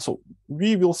pipeline. So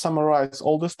we will summarize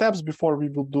all the steps before we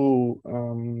will do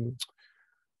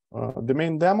the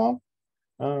main demo.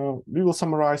 We will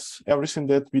summarize everything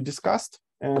that we discussed,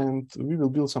 and we will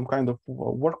build some kind of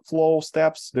workflow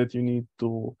steps that you need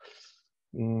to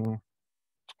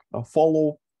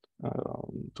follow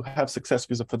to have success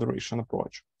with the federation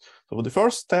approach. So the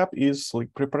first step is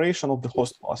like preparation of the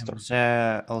host cluster.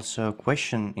 There's also a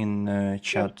question in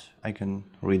chat. Yeah. I can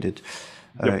read it.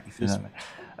 Yep, if you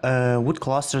would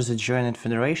clusters that join at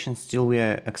Federation still be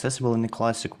accessible in a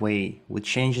classic way? With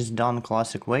changes done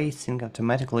classic way, sync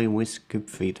automatically with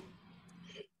kubefeed?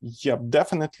 Yeah,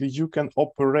 definitely you can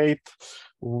operate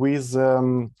with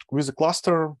a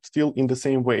cluster still in the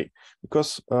same way,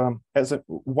 because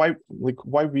why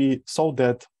we saw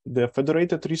that the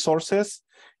federated resources,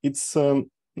 it's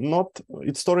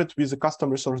stored with a custom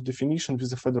resource definition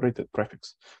with a federated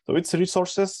prefix. So it's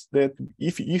resources that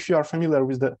if you are familiar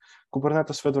with the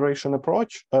Kubernetes Federation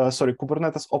approach,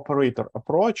 Kubernetes operator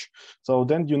approach, so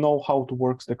then you know how to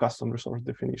work the custom resource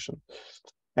definition.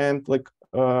 And like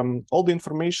all the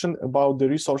information about the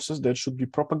resources that should be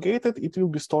propagated, it will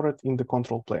be stored in the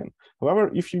control plane. However,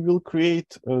 if you will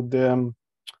create the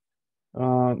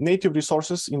native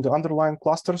resources in the underlying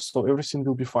clusters, so everything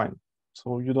will be fine.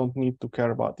 So you don't need to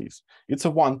care about this. It's a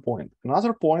one point.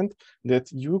 Another point that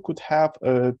you could have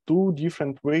two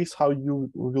different ways how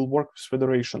you will work with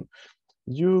federation.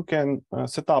 You can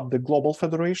set up the global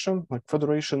federation, like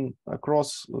federation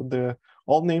across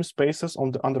all namespaces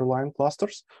on the underlying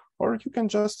clusters, or you can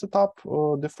just set up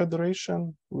the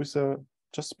federation with a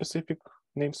just specific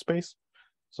namespace.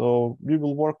 So we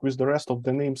will work with the rest of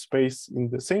the namespace in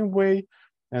the same way,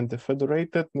 and the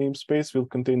federated namespace will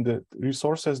contain the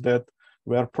resources that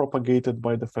were propagated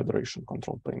by the federation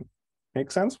control plane.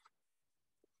 Make sense?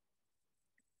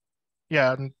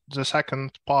 Yeah, and the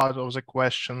second part of the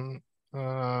question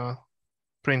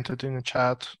printed in the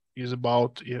chat is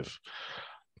about if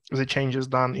the change is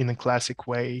done in a classic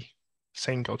way,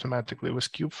 sync automatically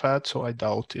with kubefed. So I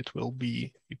doubt it will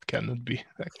be, it cannot be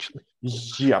actually.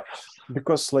 Yeah,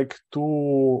 because like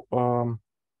to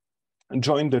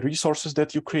join the resources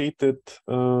that you created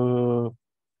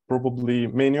probably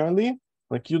manually,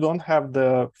 like you don't have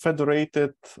the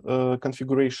federated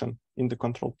configuration in the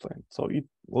control plane. So it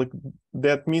like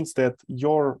that means that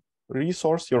your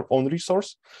resource, your own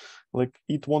resource, like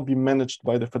it won't be managed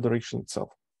by the federation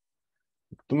itself.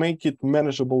 To make it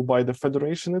manageable by the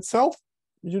federation itself,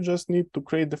 you just need to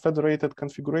create the federated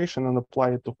configuration and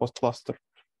apply it to host cluster.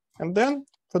 And then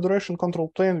federation control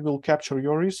plane will capture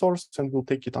your resource and will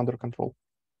take it under control.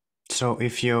 So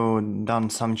if you done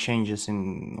some changes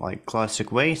in like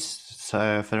classic ways,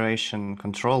 federation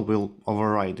control will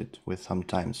override it with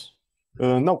sometimes?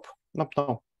 Nope,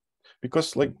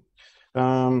 because like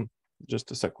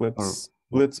just a sec.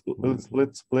 Let's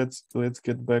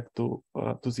get back to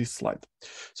this slide.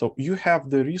 So you have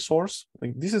the resource,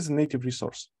 like this is a native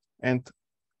resource, and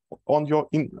on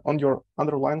your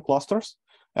underlying clusters,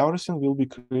 everything will be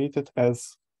created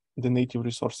as the native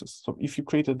resources. So if you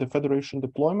created the federated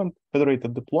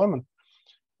deployment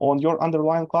on your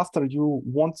underlying cluster, you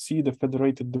won't see the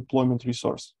federated deployment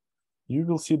resource. You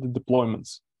will see the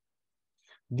deployments.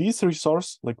 This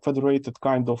resource, like federated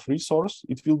kind of resource,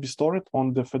 it will be stored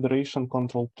on the federation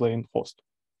control plane host.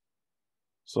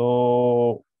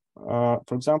 So,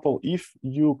 for example, if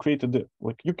you created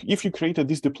if you created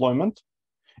this deployment,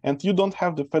 and you don't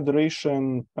have the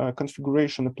federation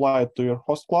configuration applied to your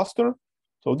host cluster,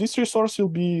 so this resource will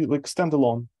be like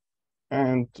standalone,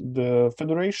 and the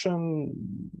federation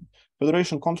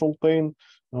control plane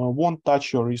won't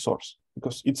touch your resource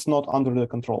because it's not under the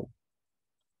control.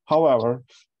 However,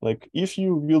 like if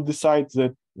you will decide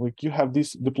that like you have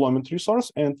this deployment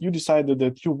resource and you decided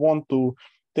that you want to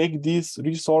take this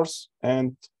resource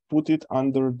and put it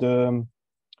under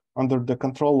the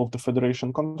control of the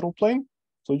federation control plane,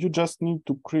 so you just need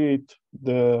to create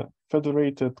the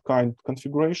federated kind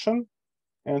configuration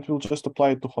and we'll just apply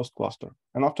it to host cluster.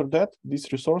 And after that,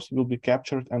 this resource will be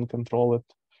captured and controlled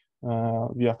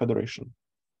via federation.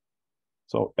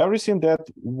 So everything that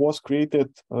was created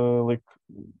like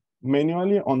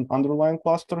manually on underlying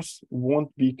clusters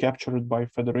won't be captured by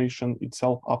Federation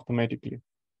itself automatically.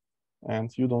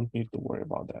 And you don't need to worry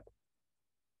about that.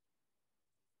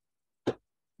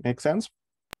 Make sense?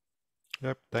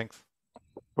 Yep, thanks.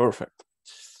 Perfect.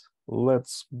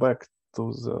 Let's back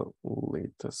to the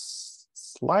latest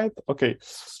slide. Okay,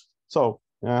 so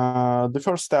the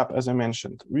first step, as I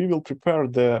mentioned, we will prepare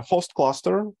the host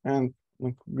cluster, and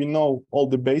we know all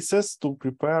the bases to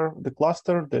prepare the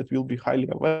cluster that will be highly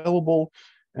available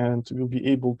and will be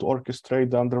able to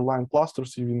orchestrate the underlying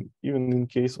clusters even in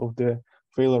case of the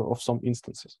failure of some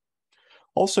instances.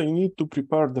 Also, you need to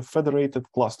prepare the federated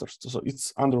clusters, so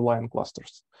it's underlying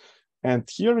clusters. And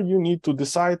here you need to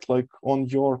decide like on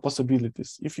your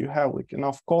possibilities. If you have like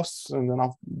enough costs and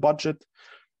enough budget,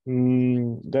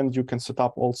 then you can set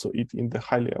up also it in the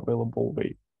highly available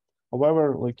way.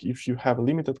 However, like if you have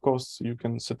limited costs, you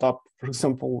can set up, for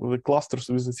example, the clusters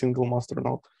with a single master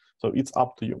node. So it's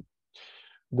up to you.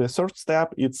 The third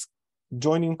step is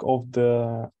joining of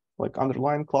the like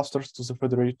underlying clusters to the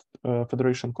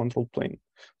Federation control plane.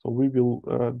 So we will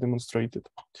demonstrate it.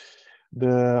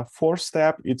 The fourth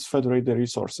step is federated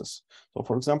resources. So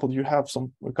for example, you have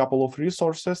a couple of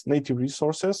resources, native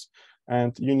resources,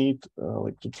 and you need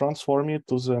like to transform it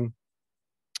to the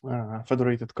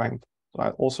federated kind. So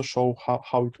I'll also show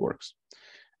how it works.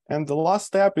 And the last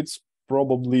step, it's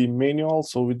probably manual.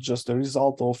 So it's just a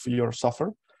result of your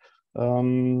software.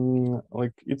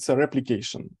 Like it's a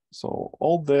replication. So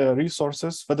all the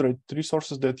resources, federated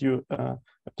resources that you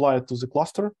apply to the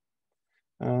cluster,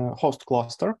 host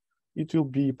cluster, it will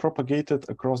be propagated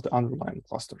across the underlying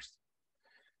clusters.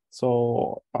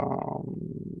 So,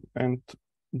 and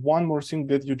one more thing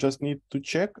that you just need to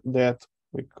check that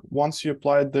like once you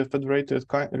apply the federated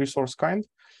resource kind,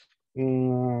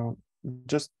 you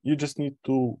just need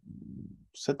to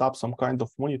set up some kind of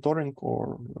monitoring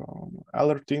or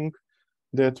alerting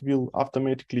that will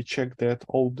automatically check that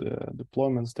all the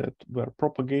deployments that were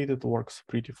propagated works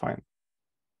pretty fine.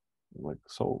 Like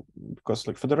so, because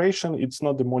like Federation, it's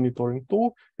not the monitoring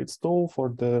tool, it's tool for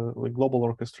the like global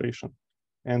orchestration,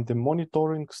 and the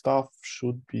monitoring stuff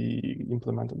should be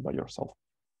implemented by yourself.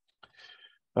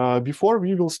 Before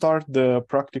we will start the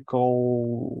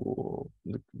practical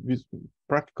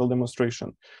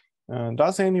demonstration,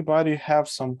 does anybody have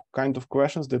some kind of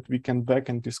questions that we can back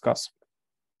and discuss?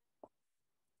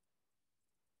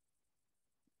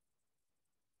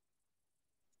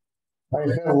 I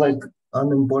have like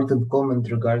an important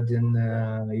comment regarding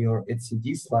your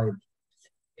etcd slide.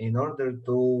 In order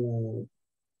to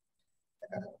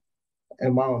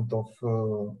amount of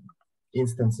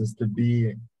instances to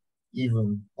be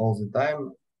even all the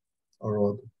time,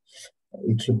 or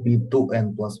it should be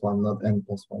 2n+1, not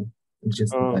n+1. It's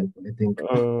just a type, I think.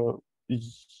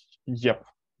 Yep,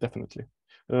 definitely.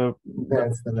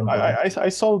 That's the I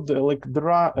saw like there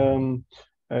are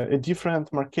a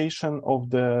different marcation of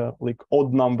the like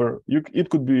odd number. It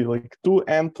could be like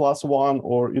 2n+1,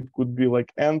 or it could be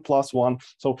like n+1.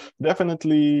 So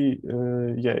definitely,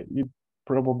 yeah, it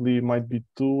probably might be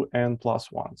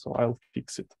 2n+1. So I'll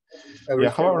fix it.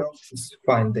 Everything however, else is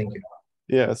fine, thank you.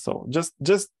 Yeah, so just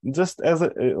as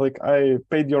like I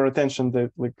paid your attention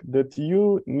that like that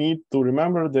you need to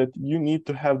remember that you need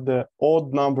to have the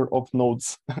odd number of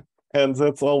nodes, and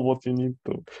that's all what you need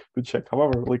to check.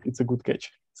 However, like it's a good catch.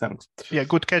 Thanks. Yeah,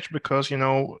 good catch, because you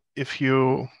know if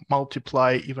you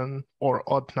multiply even or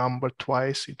odd number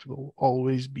twice, it will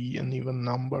always be an even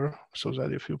number. So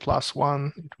that if you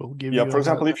 +1, it will give you. Yeah, for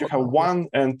example, if you have 1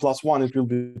 and +1, it will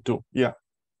be 2. Yeah,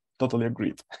 totally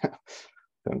agreed.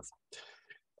 Thanks.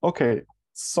 Okay,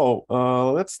 so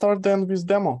let's start then with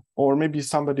demo, or maybe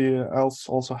somebody else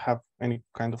also have any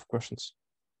kind of questions.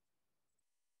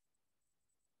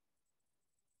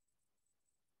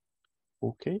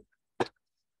 Okay.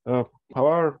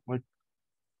 However, like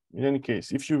in any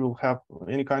case, if you will have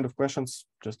any kind of questions,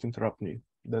 just interrupt me.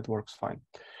 That works fine.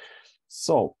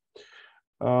 So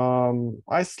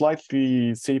I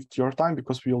slightly saved your time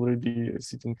because we already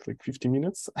sitting like 50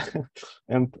 minutes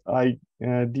and I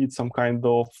did some kind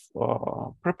of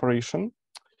preparation.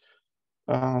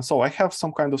 So I have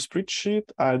some kind of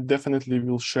spreadsheet. I definitely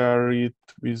will share it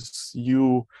with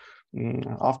you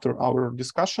after our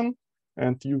discussion,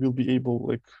 and you will be able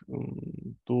like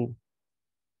to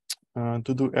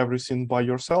do everything by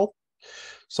yourself.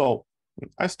 So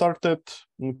I started.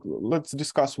 Let's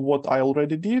discuss what I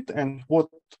already did and what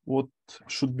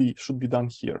should be done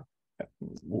here.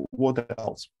 What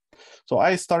else? So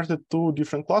I started 2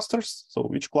 different clusters.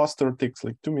 So each cluster takes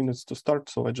like 2 minutes to start.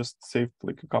 So I just saved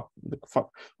like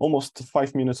almost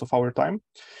 5 minutes of our time.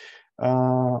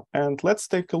 And let's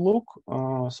take a look.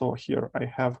 So here I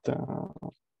have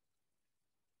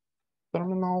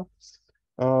terminal.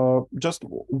 Just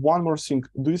one more thing.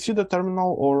 Do you see the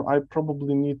terminal, or I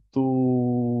probably need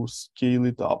to scale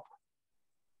it up?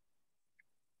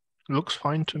 Looks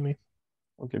fine to me.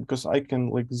 Okay, because I can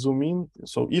like zoom in.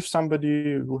 So if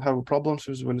somebody will have problems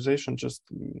with visualization, just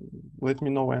let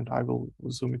me know and I will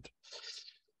zoom it.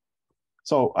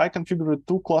 So I configured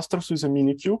 2 clusters with a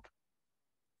Minikube.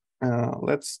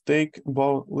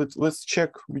 Let's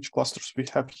check which clusters we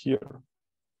have here.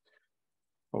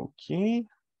 Okay.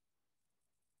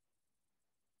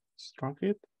 Struck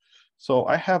it. So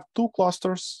I have 2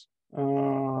 clusters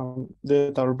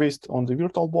that are based on the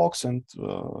VirtualBox and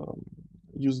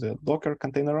use the Docker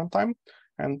container runtime,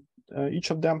 and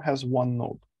each of them has 1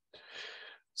 node.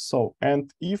 So,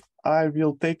 and if I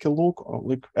will take a look,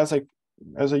 like as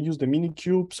I use the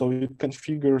Minikube, so it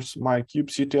configures my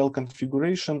kubectl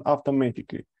configuration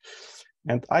automatically.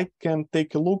 And I can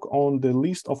take a look on the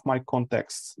list of my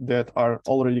contexts that are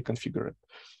already configured.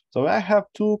 So I have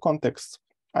 2 contexts.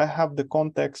 I have the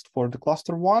context for the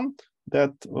cluster 1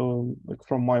 that, like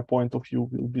from my point of view,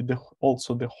 will be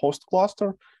also the host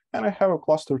cluster. And I have a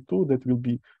cluster 2 that will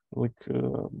be like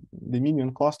the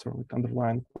minion cluster, like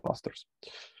underlying clusters.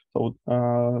 So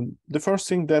the first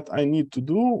thing that I need to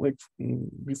do, like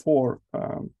before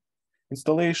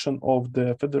installation of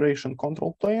the Federation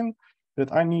control plane,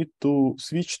 that I need to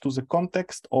switch to the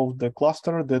context of the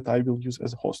cluster that I will use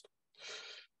as a host.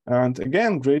 And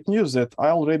again, great news that I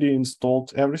already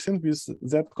installed everything with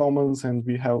Z commands, and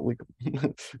we have like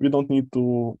we don't need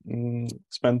to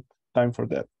spend time for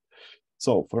that.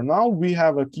 So for now, we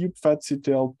have a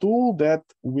kubefedctl tool that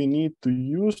we need to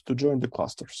use to join the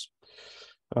clusters.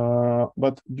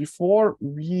 But before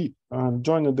we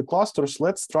join the clusters,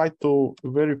 let's try to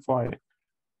verify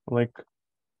like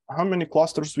how many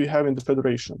clusters we have in the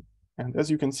Federation. And as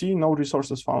you can see, no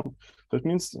resources found. That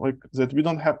means like that we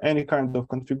don't have any kind of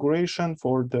configuration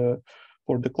for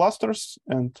the clusters,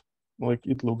 and like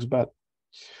it looks bad.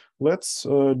 Let's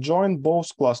join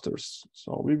both clusters.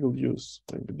 So we will use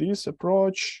like this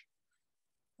approach.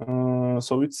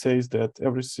 So it says that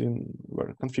everything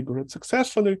were configured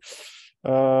successfully,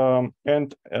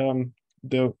 and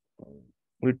the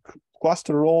like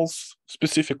cluster roles,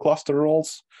 specific cluster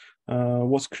roles,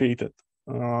 was created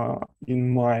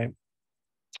in my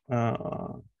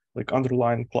like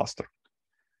underlying cluster.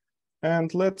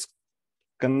 And let's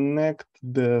connect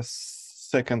the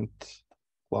second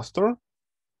cluster.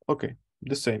 Okay,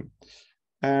 the same.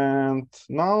 And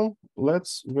now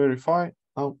let's verify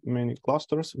how many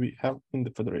clusters we have in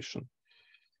the Federation.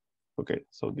 Okay,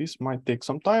 so this might take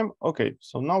some time. Okay,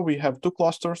 so now we have 2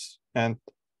 clusters and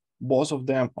both of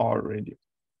them are ready.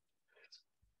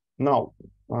 Now,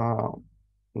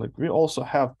 like we also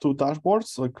have 2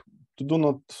 dashboards, like to do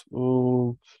not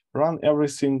run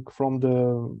everything from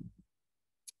the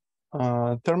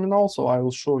terminal. So I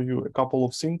will show you a couple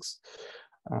of things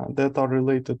that are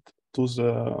related to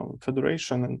the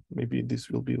Federation, and maybe this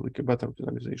will be like a better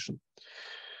visualization.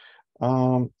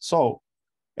 So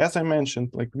as I mentioned,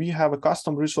 like we have a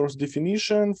custom resource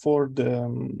definition for the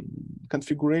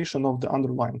configuration of the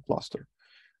underlying cluster.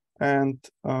 And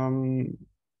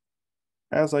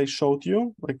as I showed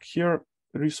you, like here,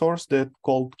 resource that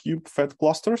called kubefed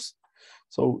clusters.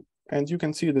 So, and you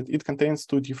can see that it contains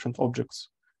 2 different objects.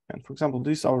 And for example,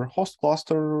 this is our host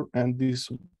cluster, and this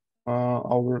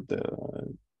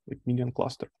the minion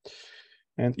cluster.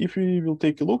 And if we will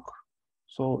take a look,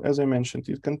 so as I mentioned,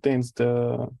 it contains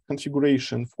the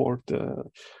configuration for the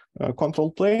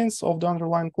control planes of the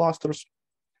underlying clusters.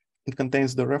 It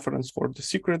contains the reference for the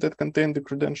secret that contain the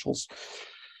credentials,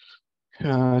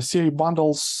 CA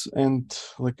bundles, and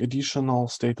like additional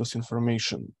status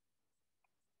information.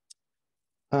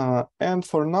 And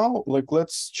for now, like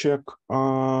let's check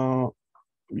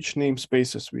which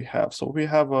namespaces we have. So we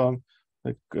have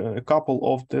like a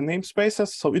couple of the namespaces.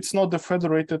 So it's not the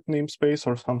federated namespace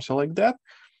or something like that.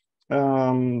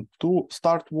 To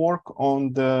start work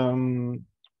on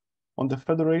the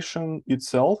Federation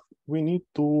itself, we need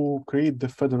to create the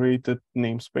federated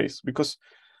namespace, because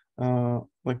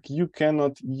like you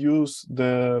cannot use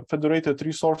the federated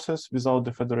resources without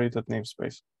the federated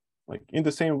namespace. Like in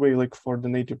the same way, like for the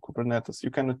native Kubernetes, you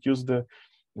cannot use the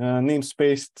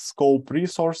namespace scope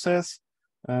resources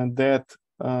that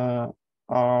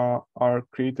are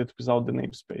created without the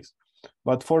namespace.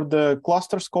 But for the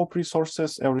cluster scope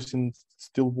resources, everything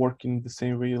still working the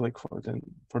same way, like for the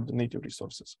native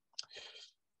resources.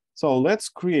 So let's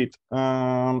create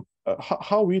how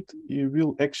it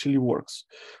will actually works.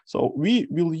 So we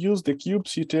will use the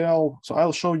kubectl. So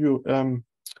I'll show you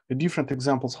different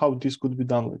examples how this could be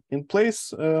done. In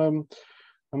place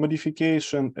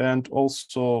modification and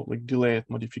also like delayed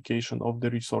modification of the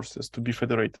resources to be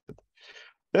federated.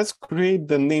 Let's create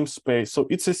the namespace. So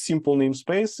it's a simple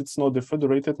namespace. It's not the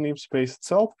federated namespace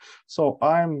itself. So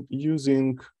I'm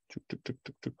using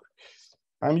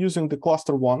the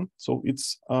cluster one. So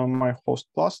it's my host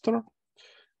cluster,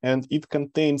 and it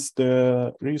contains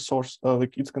the resource,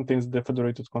 like it contains the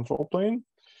federated control plane.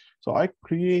 So I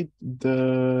create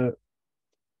the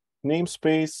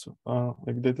namespace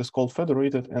like that is called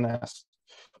federated NS.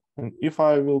 And if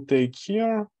I will take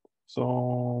here,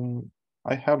 so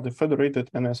I have the federated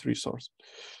NS resource.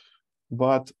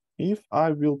 But if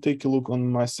I will take a look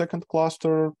on my second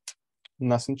cluster,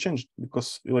 nothing changed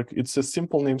because like it's a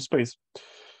simple namespace.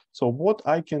 So what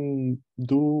I can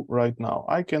do right now,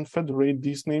 I can federate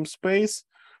this namespace.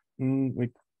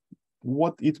 Like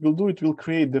what it will do, it will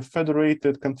create the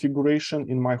federated configuration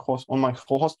in my host on my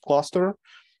host cluster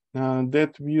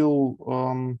that will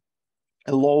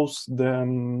allows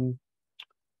the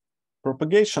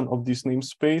propagation of this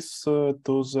namespace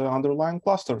to the underlying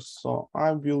clusters. So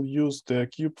I will use the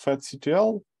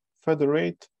kubefedctl,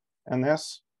 federate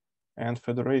NS, and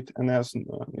federate NS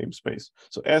namespace.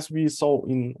 So as we saw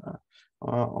in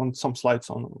on some slides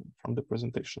from the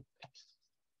presentation.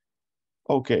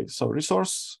 Okay, so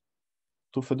resource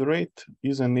to federate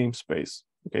is a namespace.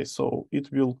 Okay, so it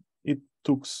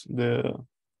took the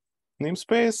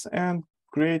namespace and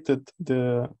created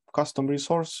the custom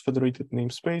resource federated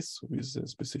namespace with a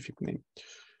specific name.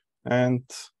 And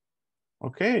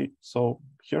okay, so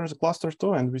here's a cluster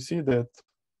 2, and we see that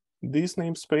this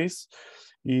namespace,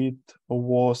 it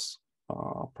was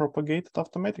propagated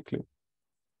automatically.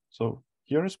 So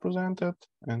here is presented,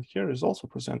 and here is also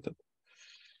presented.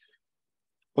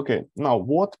 Okay, now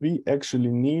what we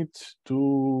actually need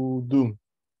to do.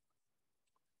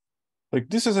 Like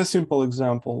this is a simple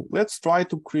example. Let's try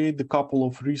to create a couple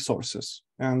of resources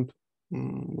and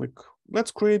like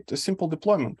let's create a simple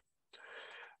deployment.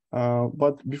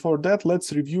 But before that,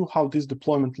 let's review how this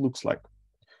deployment looks like.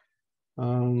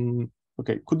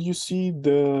 Okay, could you see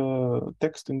the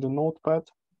text in the notepad?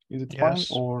 Is it fine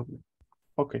or?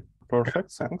 Okay,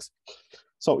 perfect, thanks.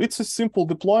 So it's a simple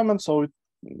deployment. So it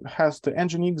has the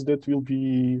Nginx that will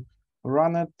be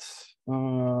run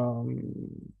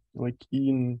like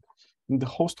in the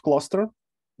host cluster.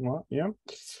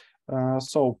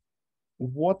 So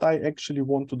what I actually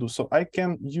want to do, so I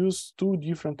can use two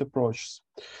different approaches.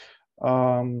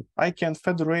 I can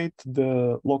federate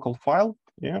the local file,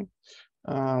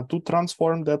 to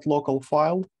transform that local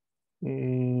file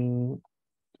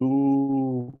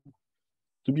to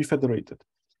be federated.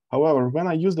 However, when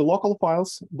I use the local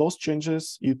files, those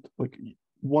changes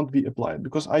won't be applied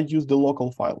because I use the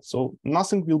local file, so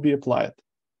nothing will be applied.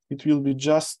 It will be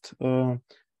just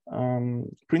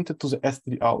printed to the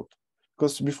S3 out.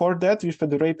 Because before that, we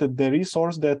federated the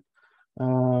resource that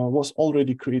was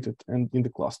already created and in the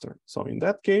cluster. So in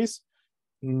that case,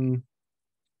 let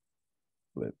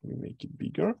me make it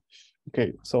bigger.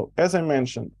 Okay, so as I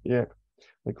mentioned,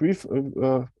 like we've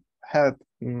had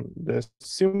the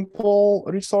simple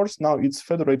resource. Now it's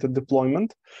federated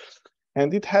deployment.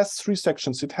 And it has three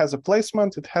sections. It has a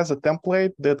placement, it has a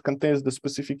template that contains the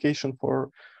specification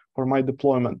for my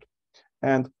deployment.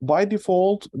 And by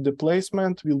default, the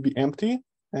placement will be empty.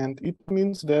 And it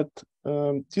means that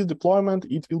this deployment,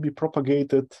 it will be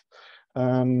propagated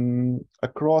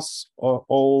across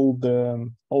all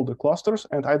the clusters.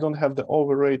 And I don't have the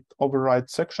override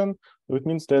section. So it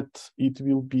means that it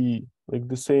will be like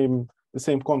the same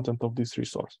content of this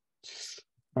resource.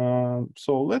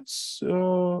 So let's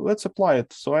apply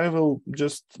it. So I will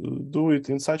just do it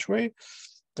in such way.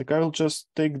 Like I will just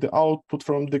take the output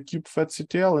from the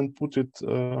kubefedctl and put it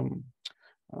to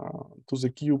the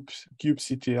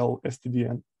kubectl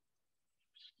stdn.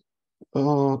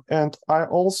 And I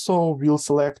also will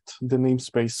select the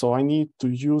namespace. So I need to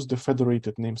use the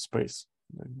federated namespace,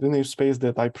 the namespace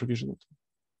that I provisioned.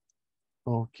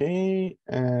 Okay,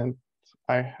 and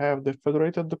I have the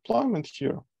federated deployment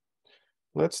here.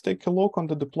 Let's take a look on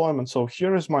the deployment. So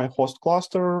here is my host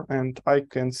cluster, and I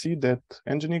can see that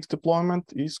Nginx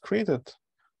deployment is created.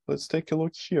 Let's take a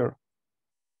look here.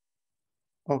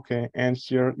 Okay, and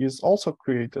here is also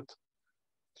created.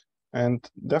 And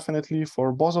definitely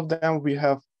for both of them, we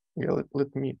have,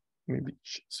 let me maybe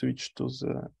switch to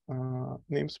the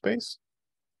namespace.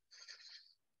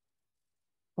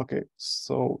 Okay,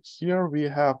 so here we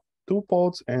have 2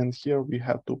 pods and here we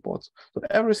have 2 pods. So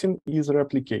everything is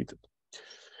replicated.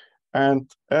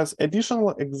 And as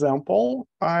additional example,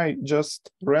 I just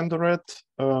render it,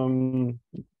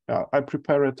 I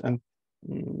prepare it and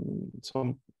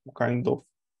some kind of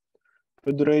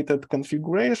federated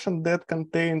configuration that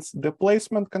contains the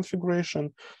placement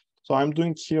configuration. So I'm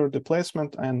doing here the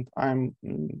placement, and I'm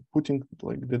putting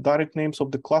like the direct names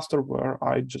of the cluster where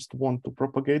I just want to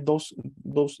propagate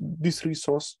this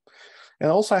resource.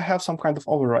 And also I have some kind of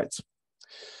overrides.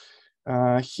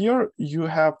 Here you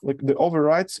have like the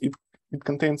overrides. It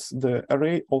contains the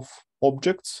array of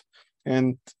objects,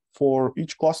 and for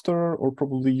each cluster, or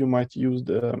probably you might use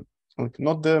the like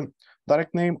not the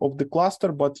direct name of the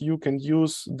cluster, but you can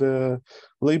use the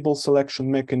label selection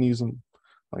mechanism.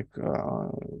 Like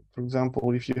for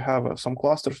example, if you have some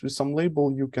clusters with some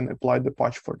label, you can apply the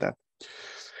patch for that.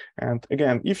 And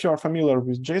again, if you are familiar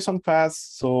with JSON paths,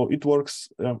 so it works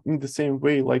in the same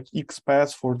way like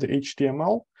XPath for the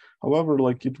HTML. However,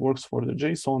 like it works for the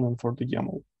JSON and for the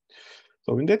YAML.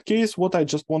 So in that case, what I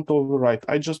just want to overwrite,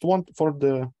 I just want for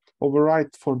the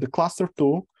override for the cluster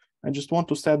 2, I just want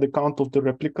to set the count of the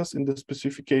replicas in the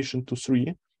specification to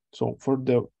 3. So for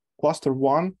the cluster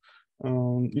 1,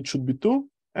 it should be 2,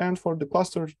 and for the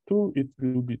cluster 2, it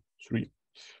will be 3.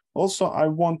 Also, I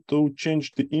want to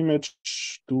change the image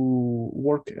to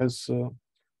work as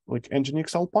like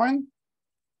Nginx Alpine.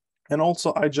 And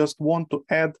also, I just want to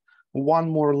add one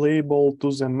more label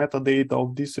to the metadata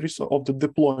of this resource, of the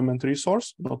deployment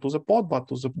resource, not to the pod, but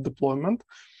to the deployment,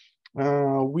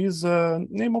 with the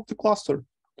name of the cluster.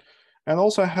 And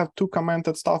also I have two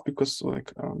commented stuff because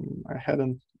like I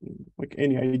hadn't like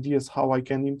any ideas how I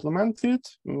can implement it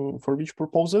for which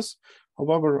purposes.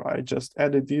 However, I just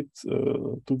added it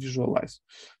to visualize.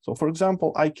 So for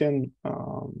example, I can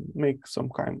make some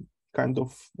kind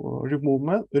of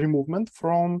removement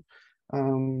from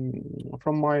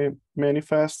my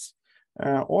manifests,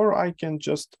 or I can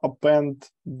just append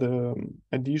the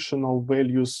additional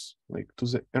values like to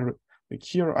the error. Like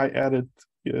here I added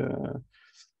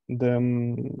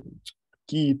the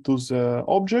key to the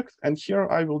object, and here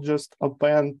I will just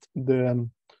append the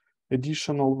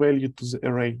additional value to the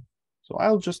array. So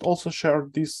I'll just also share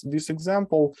this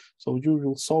example, so you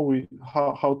will see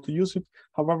how to use it.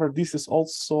 However, this is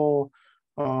also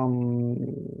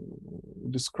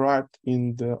described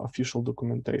in the official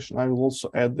documentation. I will also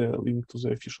add the link to the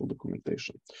official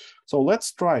documentation. So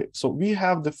let's try. So we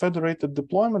have the federated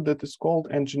deployment that is called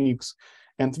Nginx,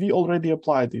 and we already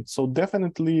applied it. So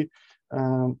definitely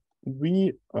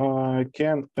we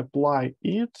can apply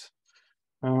it.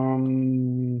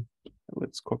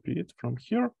 Let's copy it from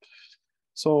here.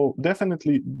 So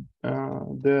definitely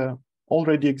the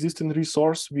already existing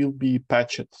resource will be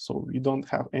patched. So we don't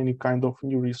have any kind of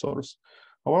new resource.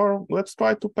 However, let's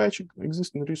try to patch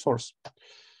existing resource.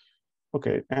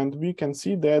 Okay, and we can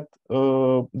see that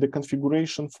the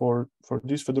configuration for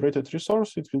this federated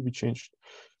resource, it will be changed.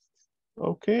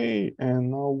 Okay,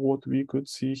 and now what we could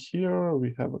see here,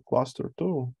 we have a cluster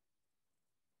 2.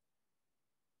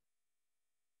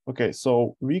 Okay,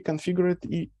 so we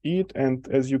configured it, and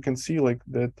as you can see, like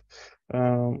that,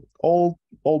 all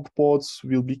old pods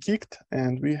will be kicked,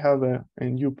 and we have a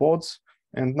new pods.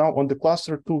 And now on the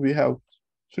cluster 2, we have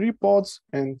 3 pods,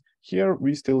 and here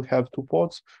we still have 2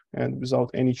 pods, and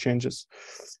without any changes.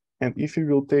 And if you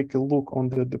will take a look on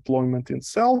the deployment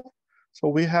itself, so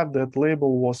we have that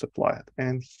label was applied.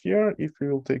 And here, if you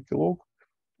will take a look,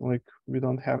 like we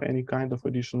don't have any kind of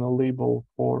additional label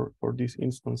for this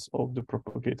instance of the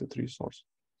propagated resource.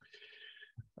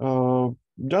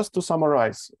 Just to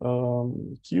summarize,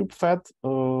 KubeFed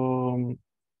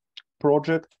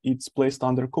project, it's placed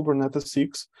under Kubernetes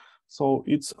 6. So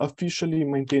it's officially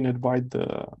maintained by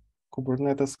the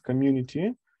Kubernetes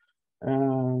community.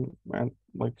 And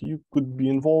like you could be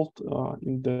involved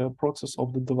in the process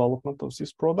of the development of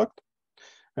this product.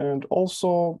 And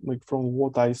also, like from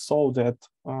what I saw, that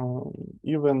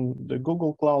even the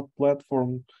Google Cloud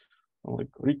Platform like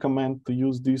recommend to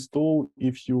use this tool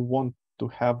if you want to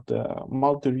have the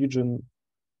multi-region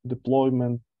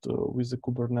deployment with the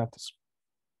Kubernetes.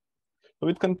 So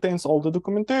it contains all the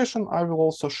documentation. I will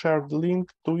also share the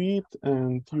link to it,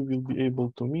 and you will be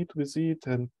able to meet with it,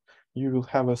 and you will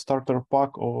have a starter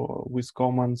pack or with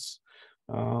commands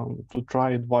to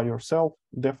try it by yourself.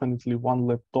 Definitely one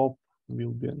laptop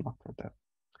will be enough for that.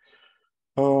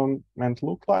 And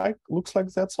looks like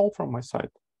that's all from my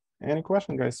side. Any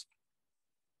question, guys?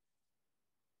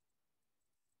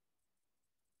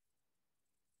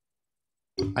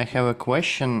 I have a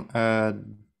question.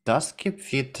 Does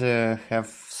KubeFed have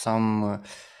some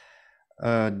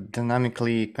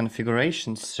dynamically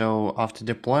configurations? So after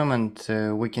deployment,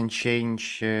 we can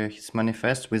change his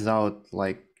manifest without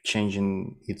like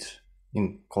changing it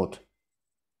in code.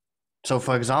 So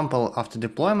for example, after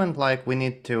deployment, like we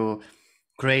need to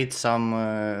create some,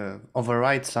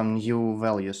 override some new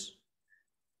values.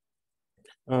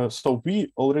 So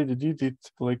we already did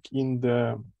it like in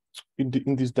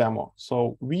this demo.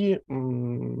 So we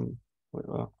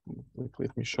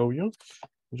let me show you.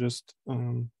 Just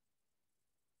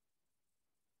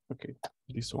okay,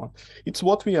 this one. It's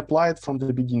what we applied from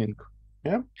the beginning.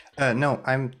 Yeah. No,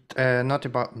 I'm not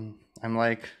about. I'm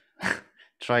like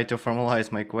try to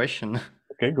formalize my question.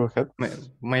 Okay, go ahead.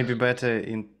 Maybe better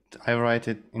in I write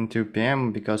it in 2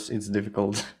 p.m. because it's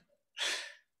difficult.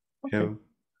 Okay. Have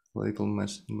a little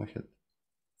mess in my head.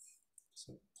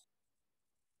 So.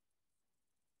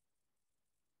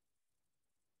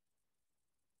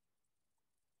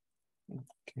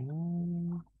 Okay.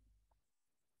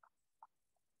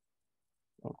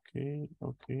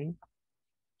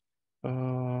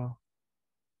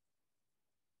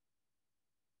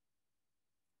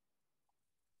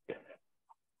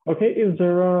 Okay, if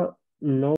there are no